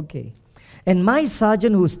 Okay. And my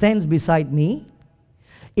sergeant who stands beside me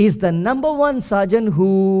is the #1 sergeant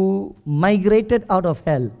who migrated out of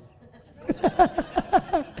hell.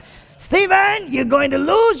 Stephen, you're going to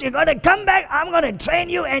lose. You're going to come back. I'm going to train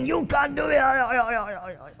you and you can't do it.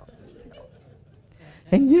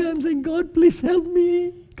 And here I'm saying, God, please help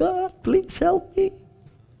me. God, please help me.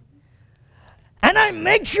 And I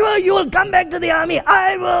make sure you will come back to the army.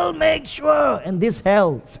 I will make sure. And this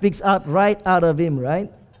hell speaks out right out of him,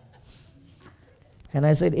 right? And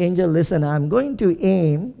I said, angel, listen, I'm going to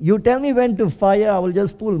aim. You tell me when to fire, I will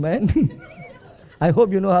just pull, man. I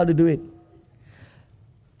hope you know how to do it.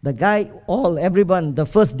 The guy, everyone, the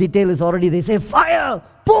first detail is already, they say, fire!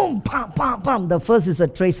 Boom! Pam, pam, pam. The first is a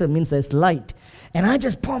tracer, means there's light. And I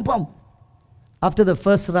just pam, pam. After the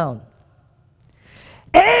first round,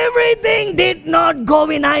 everything did not go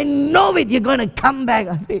in. I know it. You're going to come back.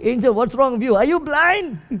 I say, angel, what's wrong with you? Are you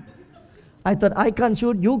blind? I thought, I can't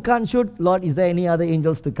shoot, you can't shoot. Lord, is there any other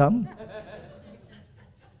angels to come?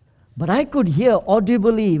 But I could hear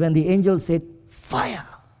audibly when the angel said, fire.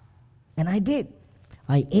 And I did.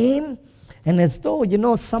 I aimed, and as though,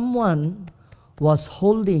 someone was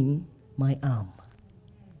holding my arm.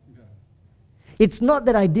 It's not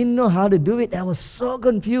that I didn't know how to do it. I was so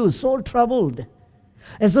confused, so troubled.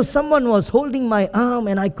 As though someone was holding my arm,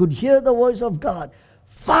 and I could hear the voice of God.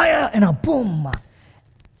 Fire! And a boom!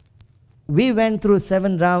 We went through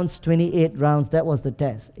 7 rounds, 28 rounds. That was the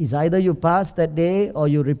test. It's either you pass that day or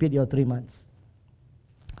you repeat your 3 months.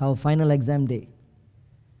 Our final exam day.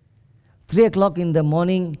 3 o'clock in the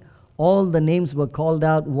morning, all the names were called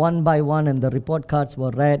out one by one, and the report cards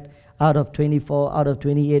were read. Out of 24, out of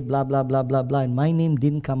 28, blah, blah, blah, blah, blah. And my name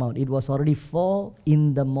didn't come out. It was already 4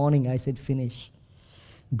 in the morning. I said, finish.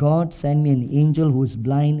 God sent me an angel who's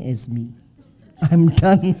blind as me. I'm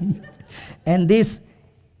done. And this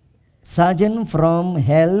sergeant from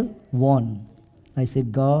hell won. I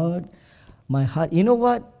said, God, my heart. You know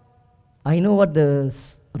what? I know what the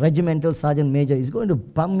regimental sergeant major is going to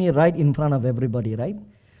bump me right in front of everybody, right?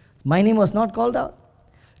 My name was not called out.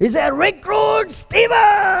 He said, recruit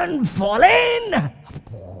Stephen, fall in.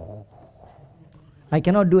 I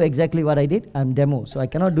cannot do exactly what I did. I'm demo, so I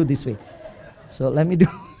cannot do this way. So let me do.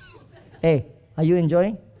 Hey, are you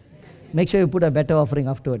enjoying? Make sure you put a better offering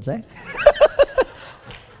afterwards, eh?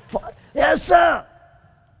 Yes, sir.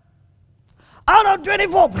 Out of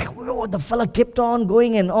 24, the fella kept on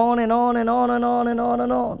going and on and on and on and on and on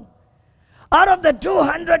and on. Out of the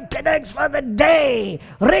 200 cadets for the day,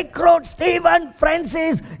 recruit Stephen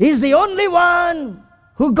Francis is the only one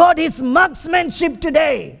who got his marksmanship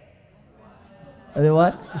today.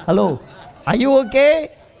 What? Hello? Are you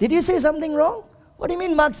okay? Did you say something wrong? What do you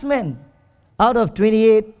mean marksman? Out of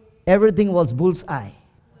 28, everything was bullseye.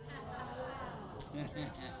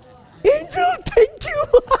 Angel, thank you.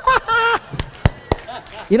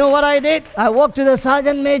 You know what I did? I walked to the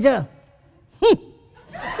sergeant major.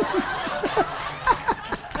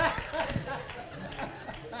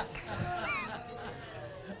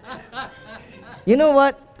 You know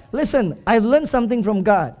what? Listen, I've learned something from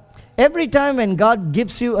God. Every time when God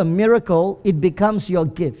gives you a miracle, it becomes your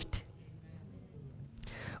gift.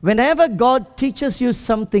 Whenever God teaches you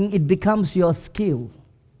something, it becomes your skill.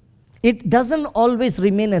 It doesn't always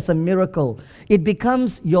remain as a miracle. It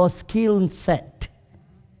becomes your skill set.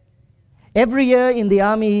 Every year in the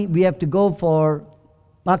army, we have to go for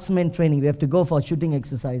marksman training. We have to go for shooting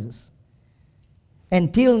exercises.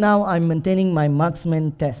 Until now, I'm maintaining my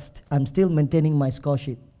marksman test. I'm still maintaining my score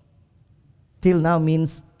sheet. Till now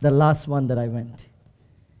means the last one that I went.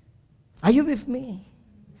 Are you with me?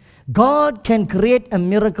 God can create a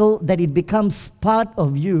miracle that it becomes part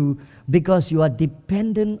of you because you are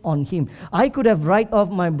dependent on Him. I could have write off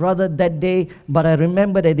my brother that day, but I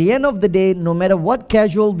remembered at the end of the day, no matter what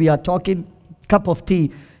casual we are talking, cup of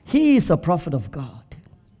tea, he is a prophet of God.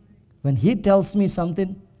 When he tells me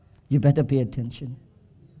something, you better pay attention.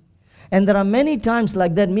 And there are many times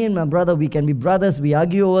like that, me and my brother, we can be brothers, we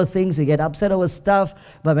argue over things, we get upset over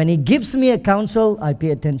stuff, but when he gives me a counsel, I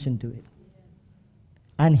pay attention to it.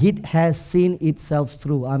 And it has seen itself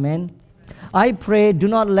through. Amen. I pray, do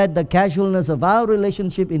not let the casualness of our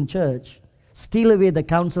relationship in church steal away the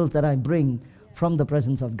counsels that I bring from the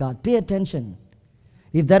presence of God. Pay attention.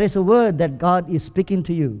 If there is a word that God is speaking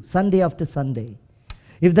to you Sunday after Sunday,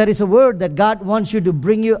 if there is a word that God wants you to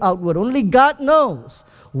bring you outward, only God knows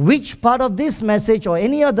which part of this message or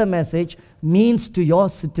any other message means to your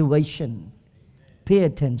situation. Pay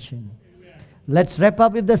attention. Let's wrap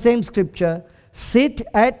up with the same scripture. Sit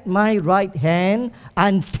at my right hand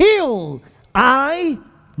until I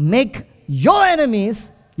make your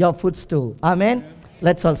enemies your footstool. Amen.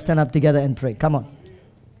 Let's all stand up together and pray. Come on.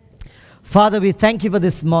 Father, we thank you for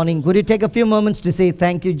this morning. Would you take a few moments to say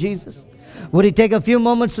thank you, Jesus? Would you take a few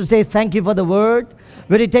moments to say thank you for the word?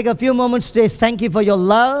 Would you take a few moments to say thank you for your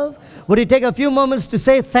love? Would you take a few moments to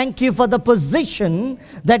say thank you for the position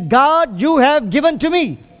that God you have given to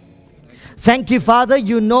me? Thank you, Father.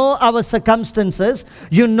 You know our circumstances.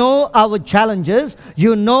 You know our challenges.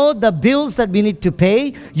 You know the bills that we need to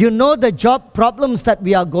pay. You know the job problems that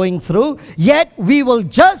we are going through. Yet we will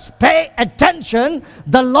just pay attention.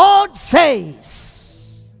 The Lord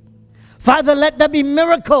says, Father, let there be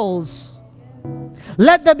miracles.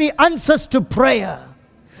 Let there be answers to prayer.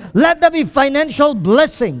 Let there be financial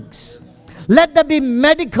blessings. Let there be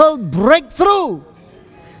medical breakthrough.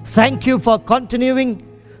 Thank you for continuing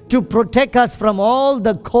to protect us from all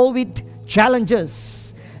the COVID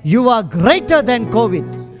challenges. You are greater than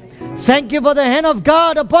COVID. Thank you for the hand of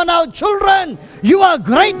God upon our children. You are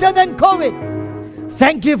greater than COVID.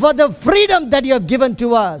 Thank you for the freedom that you have given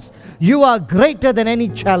to us. You are greater than any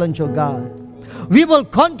challenge, oh God. We will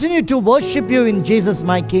continue to worship you in Jesus,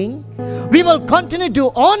 my King. We will continue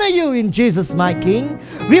to honor you in Jesus, my King.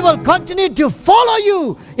 We will continue to follow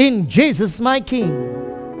you in Jesus, my King.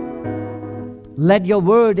 Let your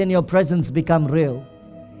word and your presence become real.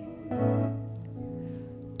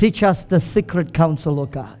 Teach us the secret counsel, O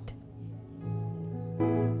God,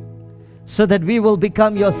 so that we will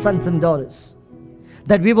become your sons and daughters,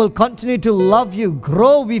 that we will continue to love you,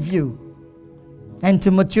 grow with you, and to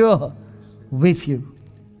mature with you.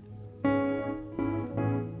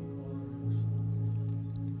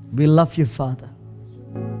 We love you, Father.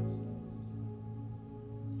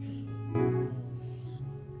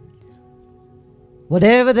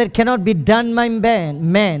 Whatever that cannot be done by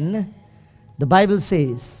man, the Bible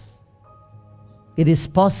says, it is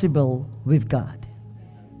possible with God.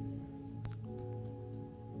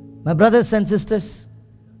 My brothers and sisters,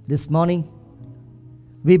 this morning,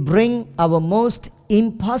 we bring our most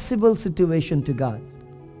impossible situation to God.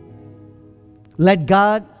 Let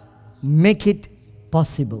God make it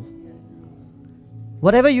possible.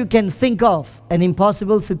 Whatever you can think of, an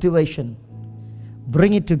impossible situation,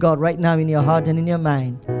 bring it to God right now in your heart and in your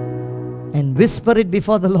mind, and whisper it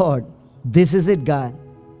before the Lord. This is it, God.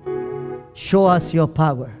 Show us your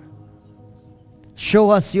power.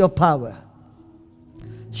 Show us your power.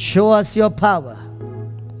 Show us your power.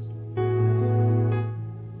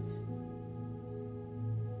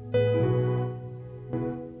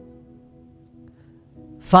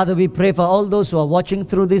 Father, we pray for all those who are watching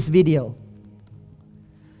through this video.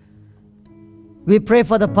 We pray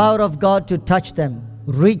for the power of God to touch them,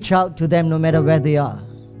 reach out to them no matter where they are.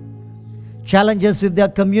 Challenges with their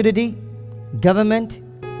community, government,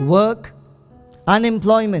 work,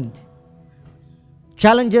 unemployment.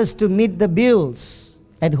 Challenges to meet the bills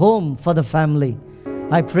at home for the family.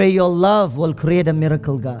 I pray your love will create a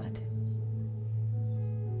miracle, God.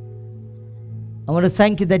 I want to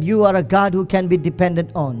thank you that you are a God who can be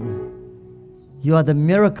depended on. You are the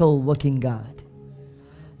miracle working God.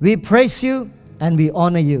 We praise you and we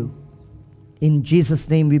honor you. In Jesus'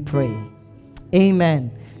 name we pray.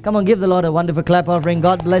 Amen. Come on, give the Lord a wonderful clap offering.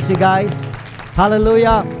 God bless you guys.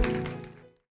 Hallelujah.